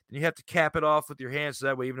 And you have to cap it off with your hands so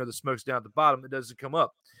that way, even though the smoke's down at the bottom, it doesn't come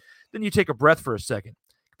up. Then you take a breath for a second,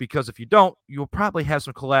 because if you don't, you'll probably have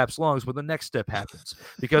some collapsed lungs when the next step happens,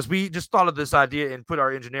 because we just thought of this idea and put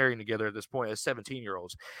our engineering together at this point as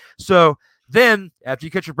 17-year-olds. So then after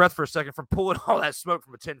you catch your breath for a second from pulling all that smoke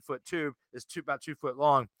from a 10-foot tube that's about 2 foot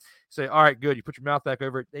long, say, all right, good. You put your mouth back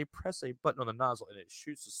over it. They press a button on the nozzle and it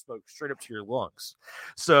shoots the smoke straight up to your lungs.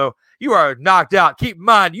 So you are knocked out. Keep in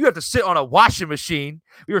mind, you have to sit on a washing machine.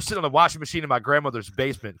 We were sitting on the washing machine in my grandmother's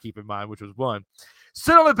basement, keep in mind, which was one.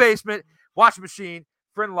 Sit on the basement, washing machine,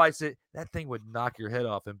 friend lights it, that thing would knock your head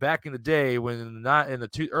off. And back in the day, when in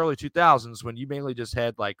the early 2000s, when you mainly just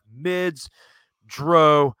had like mids,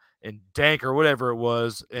 dro, and dank or whatever it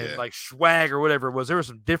was, and like swag or whatever it was, there were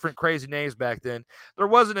some different crazy names back then. There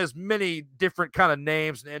wasn't as many different kind of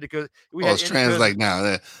names and indicas. It's trans like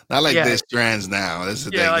now, not like this trans now. This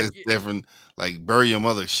is this different. Like bury your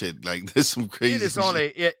mother shit. Like there's some crazy. It is on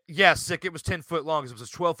sick. It was 10 foot long. It was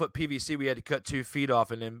 12 foot PVC. We had to cut 2 feet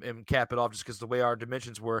off and cap it off just because the way our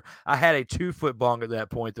dimensions were. I had a 2 foot bong at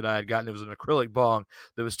that point that I had gotten. It was an acrylic bong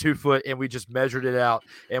that was 2 foot, and we just measured it out,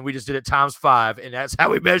 and we just did it times 5, and that's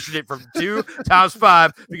how we measured it, from 2 times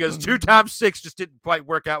 5, because 2 times 6 just didn't quite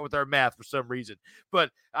work out with our math for some reason.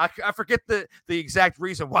 But I forget the exact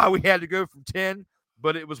reason why we had to go from 10,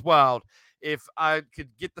 but it was wild. if I could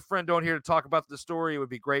get the friend on here to talk about the story, it would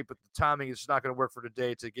be great, but the timing is not going to work for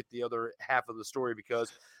today to get the other half of the story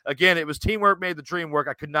because, again, it was teamwork made the dream work.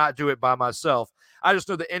 I could not do it by myself. I just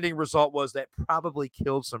know the ending result was that probably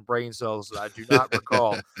killed some brain cells that I do not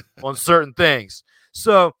recall on certain things.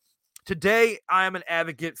 So today I am an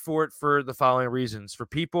advocate for it for the following reasons. For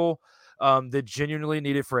people that genuinely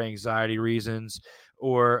need it for anxiety reasons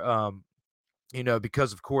or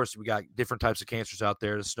because, of course, we got different types of cancers out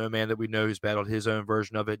there. The snowman that we know who's battled his own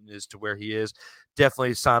version of it and is to where he is,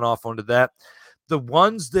 definitely sign off onto that. The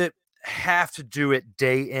ones that have to do it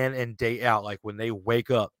day in and day out, like when they wake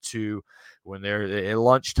up to when they're at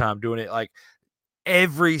lunchtime doing it, like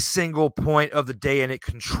every single point of the day, and it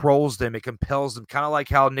controls them, it compels them, kind of like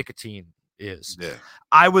how nicotine is. Yeah.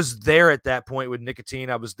 I was there at that point with nicotine.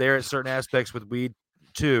 I was there at certain aspects with weed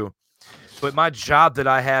too. But my job that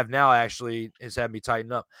I have now actually has had me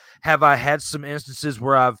tighten up. Have I had some instances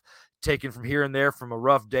where I've taken from here and there from a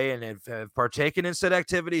rough day and have partaken in said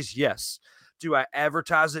activities? Yes. Do I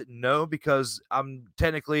advertise it? No, because I'm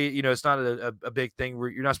technically, it's not a big thing where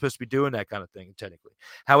you're not supposed to be doing that kind of thing technically.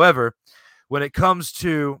 However, when it comes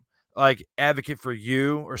to like advocate for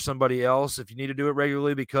you or somebody else, if you need to do it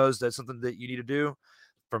regularly because that's something that you need to do,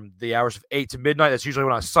 from the hours of 8 to midnight. That's usually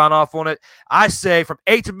when I sign off on it. I say from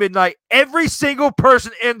 8 to midnight, every single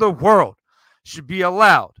person in the world should be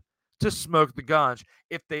allowed to smoke the ganj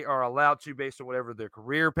if they are allowed to based on whatever their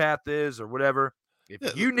career path is or whatever.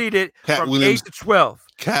 If you need it from 8 to 12.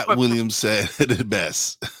 Cat Williams said it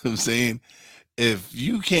best. I'm saying if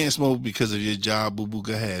you can't smoke because of your job, boo-boo,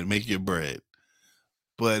 go ahead, make your bread.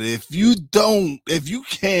 But if you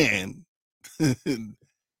can,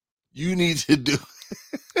 you need to do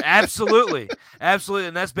Absolutely.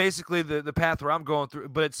 And that's basically the path where I'm going through.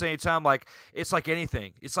 But at the same time, like it's like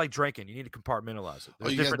anything. It's like drinking. You need to compartmentalize it.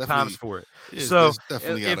 There's different times for it. So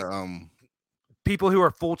definitely gotta people who are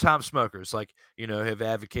full-time smokers, like, have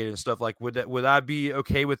advocated and stuff, like would I be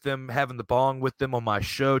okay with them having the bong with them on my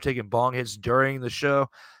show, taking bong hits during the show?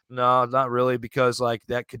 No, not really, because like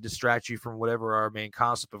that could distract you from whatever our main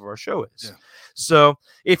concept of our show is. Yeah. So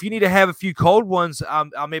if you need to have a few cold ones,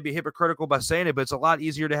 I may be hypocritical by saying it, but it's a lot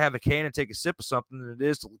easier to have a can and take a sip of something than it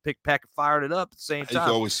is to pick, pack, and fire it up at the same time.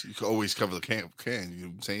 You can always cover the can. You know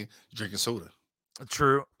what I'm saying? You're drinking soda.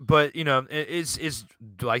 True, but it's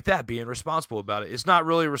like that, being responsible about it. It's not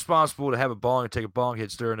really responsible to have a bong and take a bong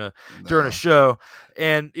hits during a show.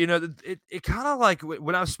 And it kind of like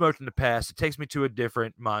when I've smoked in the past, it takes me to a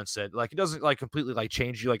different mindset. Like it doesn't like completely like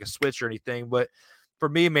change you like a switch or anything, but for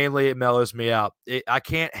me mainly it mellows me out. I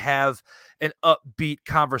can't have an upbeat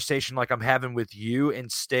conversation like I'm having with you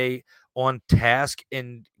and stay on task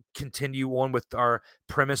and continue on with our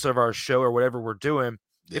premise of our show or whatever we're doing.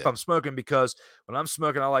 Yeah. If I'm smoking, because when I'm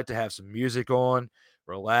smoking, I like to have some music on,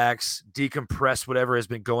 relax, decompress whatever has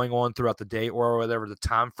been going on throughout the day or whatever the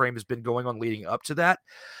time frame has been going on leading up to that.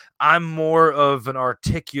 I'm more of an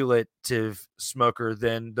articulative smoker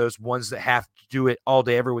than those ones that have to do it all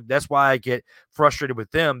day, every. That's why I get frustrated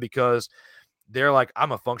with them, because they're like,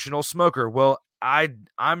 I'm a functional smoker. Well,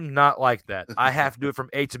 I'm not like that. I have to do it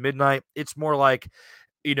from 8 to midnight. It's more like,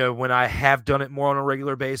 when I have done it more on a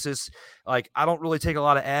regular basis, like I don't really take a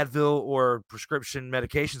lot of Advil or prescription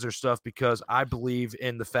medications or stuff, because I believe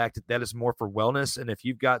in the fact that is more for wellness. And if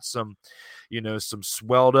you've got some, some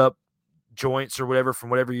swelled up joints or whatever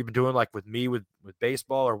from whatever you've been doing, like with me with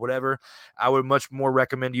baseball or whatever, I would much more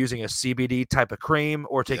recommend using a CBD type of cream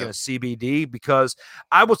or taking a CBD, because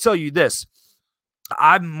I will tell you this.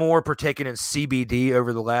 I'm more partaking in CBD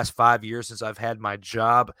over the last 5 years since I've had my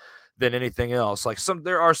job than anything else. Like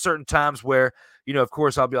there are certain times where, of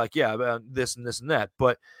course I'll be like, yeah, this and this and that.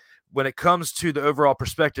 But when it comes to the overall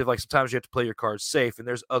perspective, like sometimes you have to play your cards safe, and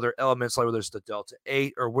there's other elements, like whether it's the Delta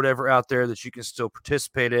 8 or whatever out there that you can still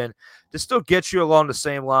participate in to still get you along the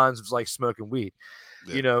same lines of like smoking weed.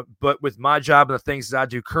 Yeah. But with my job and the things that I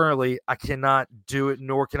do currently, I cannot do it,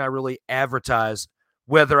 nor can I really advertise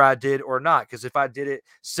whether I did or not. Because if I did it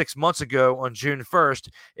 6 months ago on June 1st,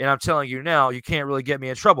 and I'm telling you now, you can't really get me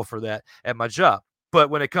in trouble for that at my job. But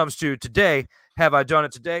when it comes to today, have I done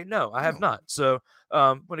it today? No, I have not. So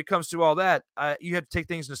when it comes to all that, you have to take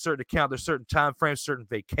things in a certain account. There's certain time frames, certain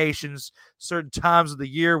vacations, certain times of the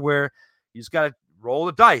year where you just got to roll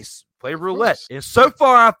the dice, play roulette. And so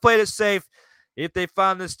far, I've played it safe. If they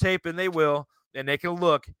find this tape, and they will, and they can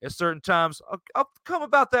look at certain times, I'll come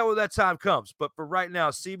about that when that time comes. But for right now,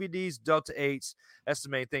 CBDs, Delta 8s, that's the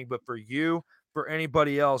main thing. But for you, for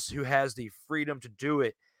anybody else who has the freedom to do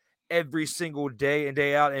it every single day and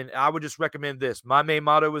day out, and I would just recommend this. My main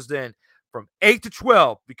motto was then from 8 to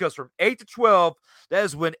 12, because from 8 to 12, that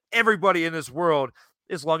is when everybody in this world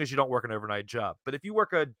as long as you don't work an overnight job. But if you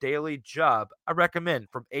work a daily job, I recommend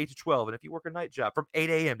from 8 to 12. And if you work a night job from 8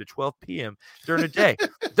 a.m. to 12 p.m. during the day,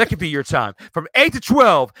 that could be your time. From 8 to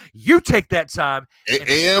 12, you take that time. 8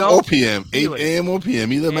 a.m. or p.m. 8 a.m. or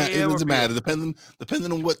p.m. It doesn't matter, depending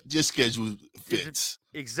on what your schedule fits.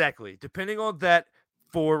 Exactly. Depending on that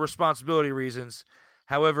for responsibility reasons.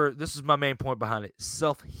 However, this is my main point behind it.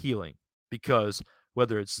 Self-healing. Because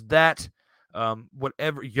whether it's that,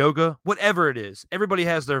 whatever, yoga, whatever it is, everybody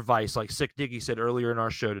has their vice, like Sick Dicky said earlier in our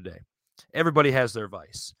show today. Everybody has their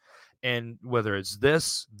vice. And whether it's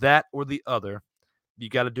this, that, or the other, you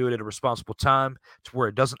got to do it at a responsible time to where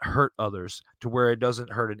it doesn't hurt others, to where it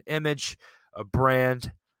doesn't hurt an image, a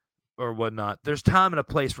brand, or whatnot. There's time and a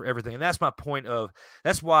place for everything. And that's my point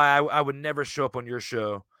that's why I would never show up on your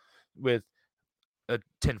show with a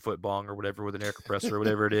 10-foot bong or whatever with an air compressor or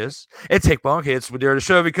whatever it is, and take bong hits with the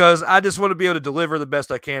show, because I just want to be able to deliver the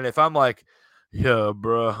best I can. If I'm like, yeah,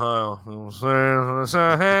 bro,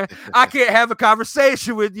 I can't have a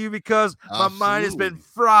conversation with you because my mind has been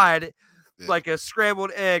fried like a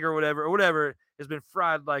scrambled egg or whatever has been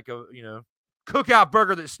fried like a, cookout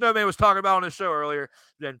burger that Snowman was talking about on the show earlier,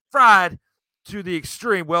 then fried to the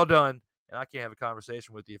extreme. Well done. And I can't have a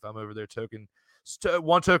conversation with you if I'm over there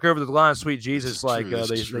one toke over the line, sweet Jesus, like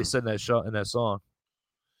they said in that song.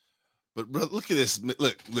 But bro, look at this.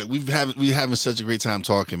 Look, we're having such a great time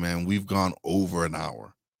talking, man. We've gone over an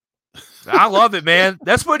hour. I love it, man.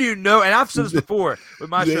 That's when and I've said this before with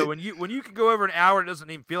my show. When you can go over an hour and it doesn't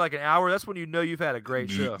even feel like an hour, that's when you know you've had a great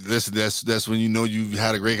show. That's when you know you've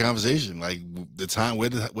had a great conversation. Like the time, where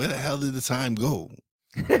the hell did the time go?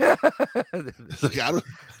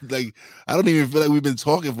 Like I don't even feel like we've been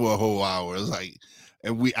talking for a whole hour. It's like,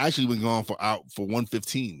 and we actually been going for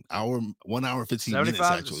 1:15, 1 hour 15 minutes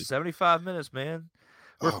actually. 75 minutes, man.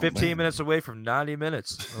 We're 15 minutes away from 90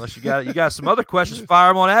 minutes. Unless you got some other questions, fire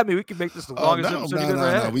them on at me. We can make this the longest episode you've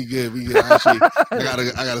ever had. No, we good. Actually,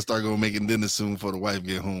 I gotta start going making dinner soon before the wife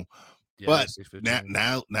get home. Yeah, but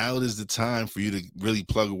now it is the time for you to really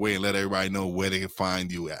plug away and let everybody know where they can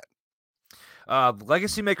find you at.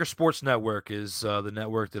 Legacy Maker Sports Network is the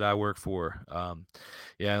network that I work for.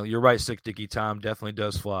 Yeah, you're right, Sick Dicky. Time definitely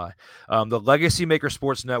does fly. The Legacy Maker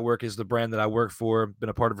Sports Network is the brand that I work for. Been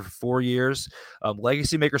a part of it for 4 years.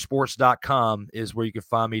 LegacyMakerSports.com is where you can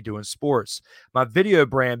find me doing sports. My video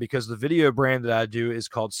brand, because the video brand that I do is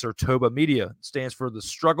called Surtoba Media. It stands for The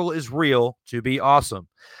Struggle is Real to Be Awesome.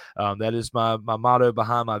 That is my motto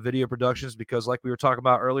behind my video productions, because like we were talking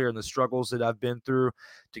about earlier, in the struggles that I've been through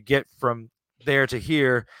to get from there to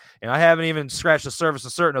here, and I haven't even scratched the surface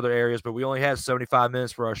in certain other areas, but we only had 75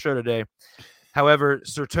 minutes for our show today. However,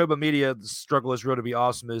 Surtoba Media, The Struggle is Real to Be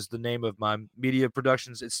Awesome, is the name of my media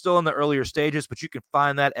productions. It's still in the earlier stages, but you can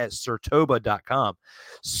find that at Surtoba.com.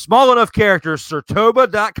 Small enough characters,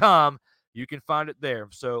 Surtoba.com. You can find it there.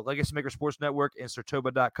 So Legacy Maker Sports Network and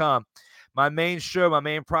Surtoba.com. My main show, my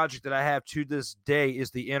main project that I have to this day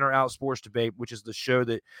is the In or Out Sports Debate, which is the show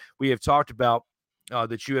that we have talked about,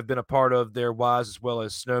 that you have been a part of there, Wise, as well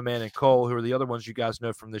as Snowman and Cole, who are the other ones you guys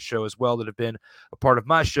know from this show as well that have been a part of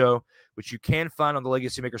my show, which you can find on the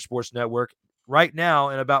Legacy Maker Sports Network. Right now,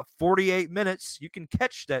 in about 48 minutes, you can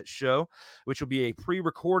catch that show, which will be a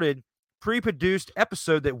pre-recorded, pre-produced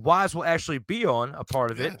episode that Wise will actually be on, a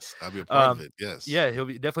part of it. I'll be a part of it, yes. Yeah, he'll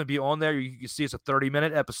definitely be on there. You can see it's a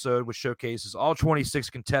 30-minute episode, which showcases all 26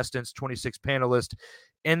 contestants, 26 panelists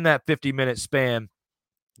in that 50-minute span.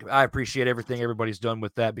 I appreciate everything everybody's done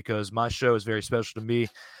with that, because my show is very special to me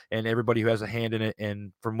and everybody who has a hand in it.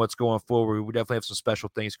 And from what's going forward, we definitely have some special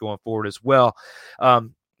things going forward as well.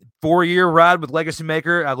 4-year ride with Legacy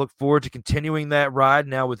Maker. I look forward to continuing that ride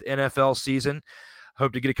now with NFL season.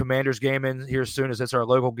 Hope to get a Commanders game in here soon, as that's our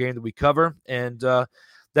local game that we cover. And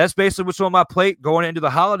that's basically what's on my plate going into the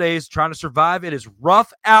holidays, trying to survive. It is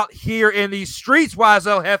rough out here in these streets, Wise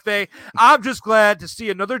El Jefe. I'm just glad to see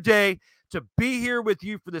another day, to be here with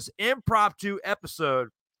you for this impromptu episode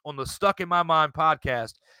on the Stuck in My Mind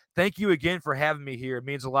podcast. Thank you again for having me here. It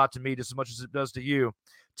means a lot to me, just as much as it does to you.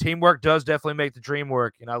 Teamwork does definitely make the dream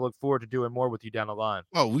work, and I look forward to doing more with you down the line.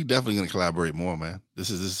 Oh, we definitely going to collaborate more, man. This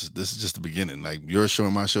is just the beginning. Like your show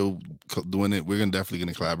and my show, doing it, we're definitely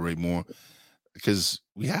going to collaborate more, because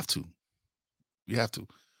we have to. We have to.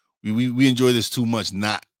 We enjoy this too much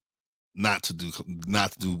not to do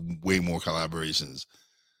way more collaborations.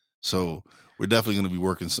 So we're definitely going to be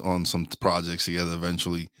working on some projects together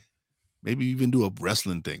eventually. Maybe even do a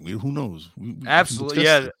wrestling thing. Who knows? Absolutely,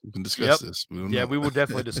 we can discuss this. We will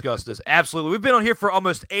definitely discuss this. Absolutely. We've been on here for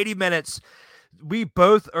almost 80 minutes. we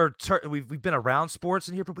both are we've been around sports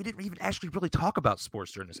in here, but we didn't even actually really talk about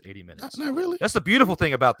sports during this 80 minutes. Not really. That's the beautiful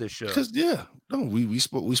thing about this show. Because we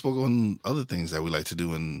spoke on other things that we like to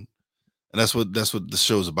do, and that's what the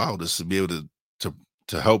show's about, is to be able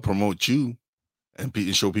to help promote you and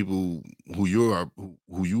show people who you are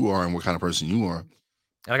and what kind of person you are.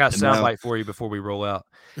 And I got a soundbite for you before we roll out.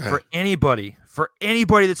 For anybody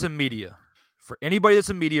that's in media, or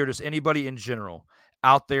just anybody in general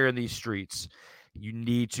out there in these streets, you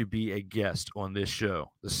need to be a guest on this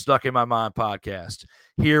show, the Stuck in My Mind podcast,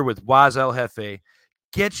 here with Wise El Jefe.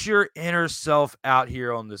 Get your inner self out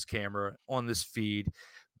here on this camera, on this feed.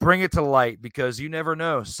 Bring it to light, because you never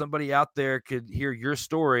know. Somebody out there could hear your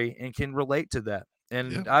story and can relate to that.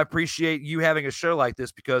 And I appreciate you having a show like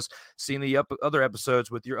this, because seeing the other episodes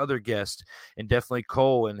with your other guests, and definitely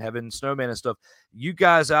Cole and having Snowman and stuff, you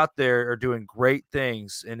guys out there are doing great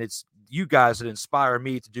things, and it's you guys that inspire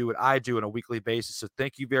me to do what I do on a weekly basis. So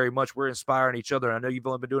thank you very much. We're inspiring each other. I know you've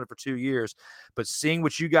only been doing it for 2 years, but seeing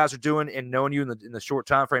what you guys are doing and knowing you in the short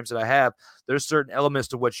time frames that I have, there's certain elements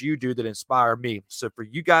to what you do that inspire me. So for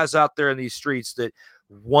you guys out there in these streets that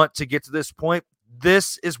want to get to this point,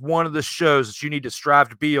 this is one of the shows that you need to strive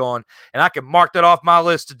to be on. And I can mark that off my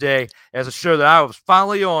list today as a show that I was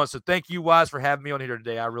finally on. So thank you, Wise, for having me on here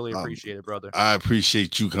today. I really appreciate it, brother. I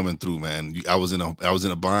appreciate you coming through, man. I was in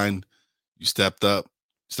a bind. You stepped up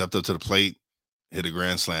to the plate, hit a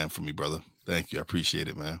grand slam for me, brother. Thank you. I appreciate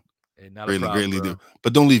it, man. Hey, greatly do.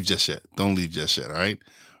 But don't leave just yet. All right?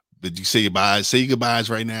 Did you say goodbyes? Say your goodbyes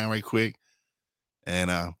right now, right quick. And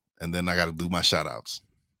then I got to do my shout outs.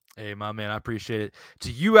 Hey, my man, I appreciate it.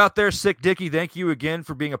 To you out there, Sick Dickie, thank you again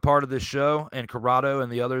for being a part of this show, and Corrado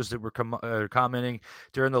and the others that were commenting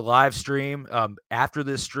during the live stream, after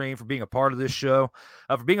this stream, for being a part of this show,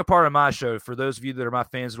 for being a part of my show. For those of you that are my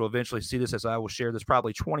fans that will eventually see this, as I will share this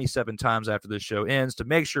probably 27 times after this show ends, to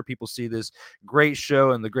make sure people see this great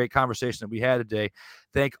show and the great conversation that we had today.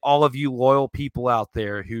 Thank all of you loyal people out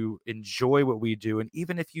there who enjoy what we do. And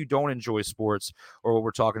even if you don't enjoy sports or what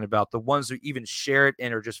we're talking about, the ones who even share it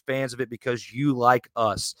and are just fans of it because you like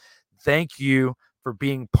us, thank you for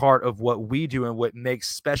being part of what we do and what makes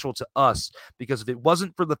special to us. Because if it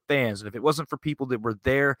wasn't for the fans, and if it wasn't for people that were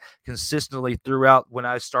there consistently throughout when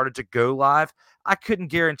I started to go live, I couldn't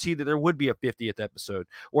guarantee that there would be a 50th episode.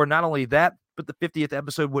 Or not only that, but the 50th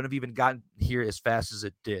episode wouldn't have even gotten here as fast as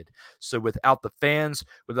it did. So without the fans,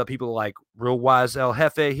 without people like Real Wise El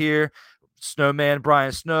Jefe here, Snowman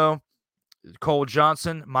Brian Snow, Cole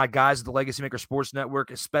Johnson, my guys at the Legacy Maker Sports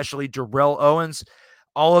Network, especially Darrell Owens,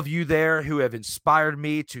 all of you there who have inspired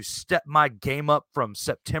me to step my game up from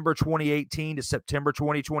September 2018 to September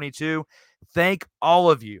 2022. Thank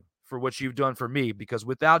all of you for what you've done for me, because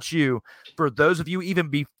without you, for those of you even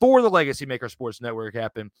before the Legacy Maker Sports Network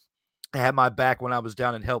happened, had my back when I was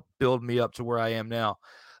down and helped build me up to where I am now.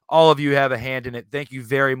 All of you have a hand in it. Thank you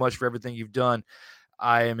very much for everything you've done.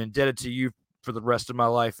 I am indebted to you for the rest of my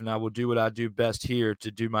life, and I will do what I do best here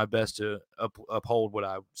to do my best to uphold what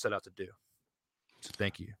I set out to do. So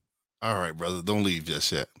thank you. All right, brother. Don't leave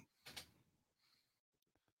just yet.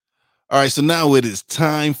 All right, so now it is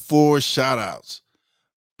time for shout outs.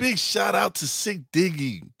 Big shout out to Sick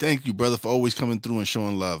Diggy. Thank you, brother, for always coming through and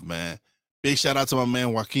showing love, man. Big shout out to my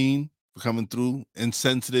man Joaquin for coming through.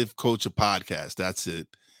 Insensitive Culture Podcast. That's it.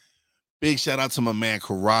 Big shout out to my man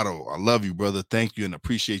Corrado. I love you, brother. Thank you and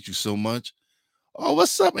appreciate you so much. Oh,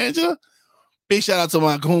 what's up, Angela? Big shout out to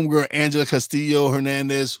my homegirl Angela Castillo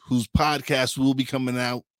Hernandez, whose podcast will be coming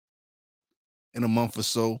out in a month or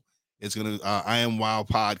so. It's gonna I Am Wild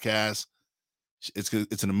podcast.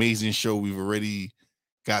 It's an amazing show. We've already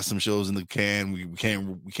got some shows in the can. We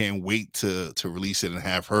can't wait to release it and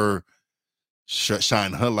have her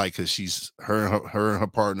shine her light, because she's her and her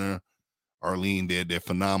partner Arlene. They're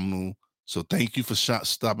phenomenal. So thank you for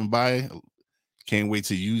stopping by. Can't wait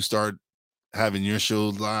till you start having your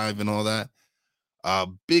shows live and all that.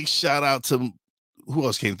 Big shout out to who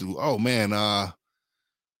else came through. Oh man,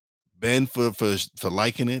 Ben for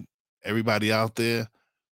liking it. Everybody out there.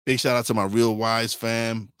 Big shout out to my Real Wise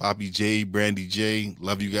fam, Bobby J, Brandy J.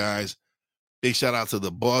 Love you guys. Big shout out to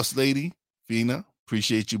the boss lady, Fina.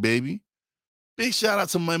 Appreciate you, baby. Big shout out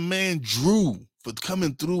to my man Drew for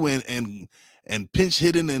coming through and pinch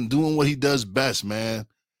hitting and doing what he does best, man.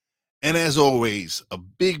 And as always, a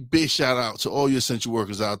big shout out to all your essential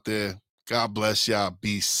workers out there. God bless y'all.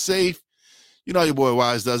 Be safe. You know how your boy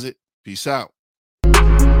Wise does it. Peace out.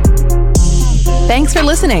 Thanks for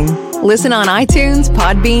listening. Listen on iTunes,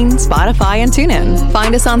 Podbean, Spotify, and TuneIn.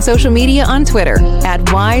 Find us on social media on Twitter at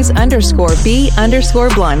wise_b_blunt,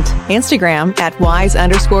 Instagram at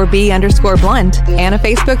wise_b_blunt, and a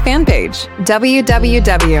Facebook fan page,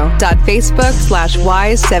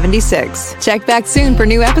 www.facebook.com/wise76. Check back soon for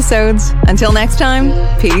new episodes. Until next time,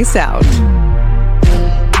 peace out.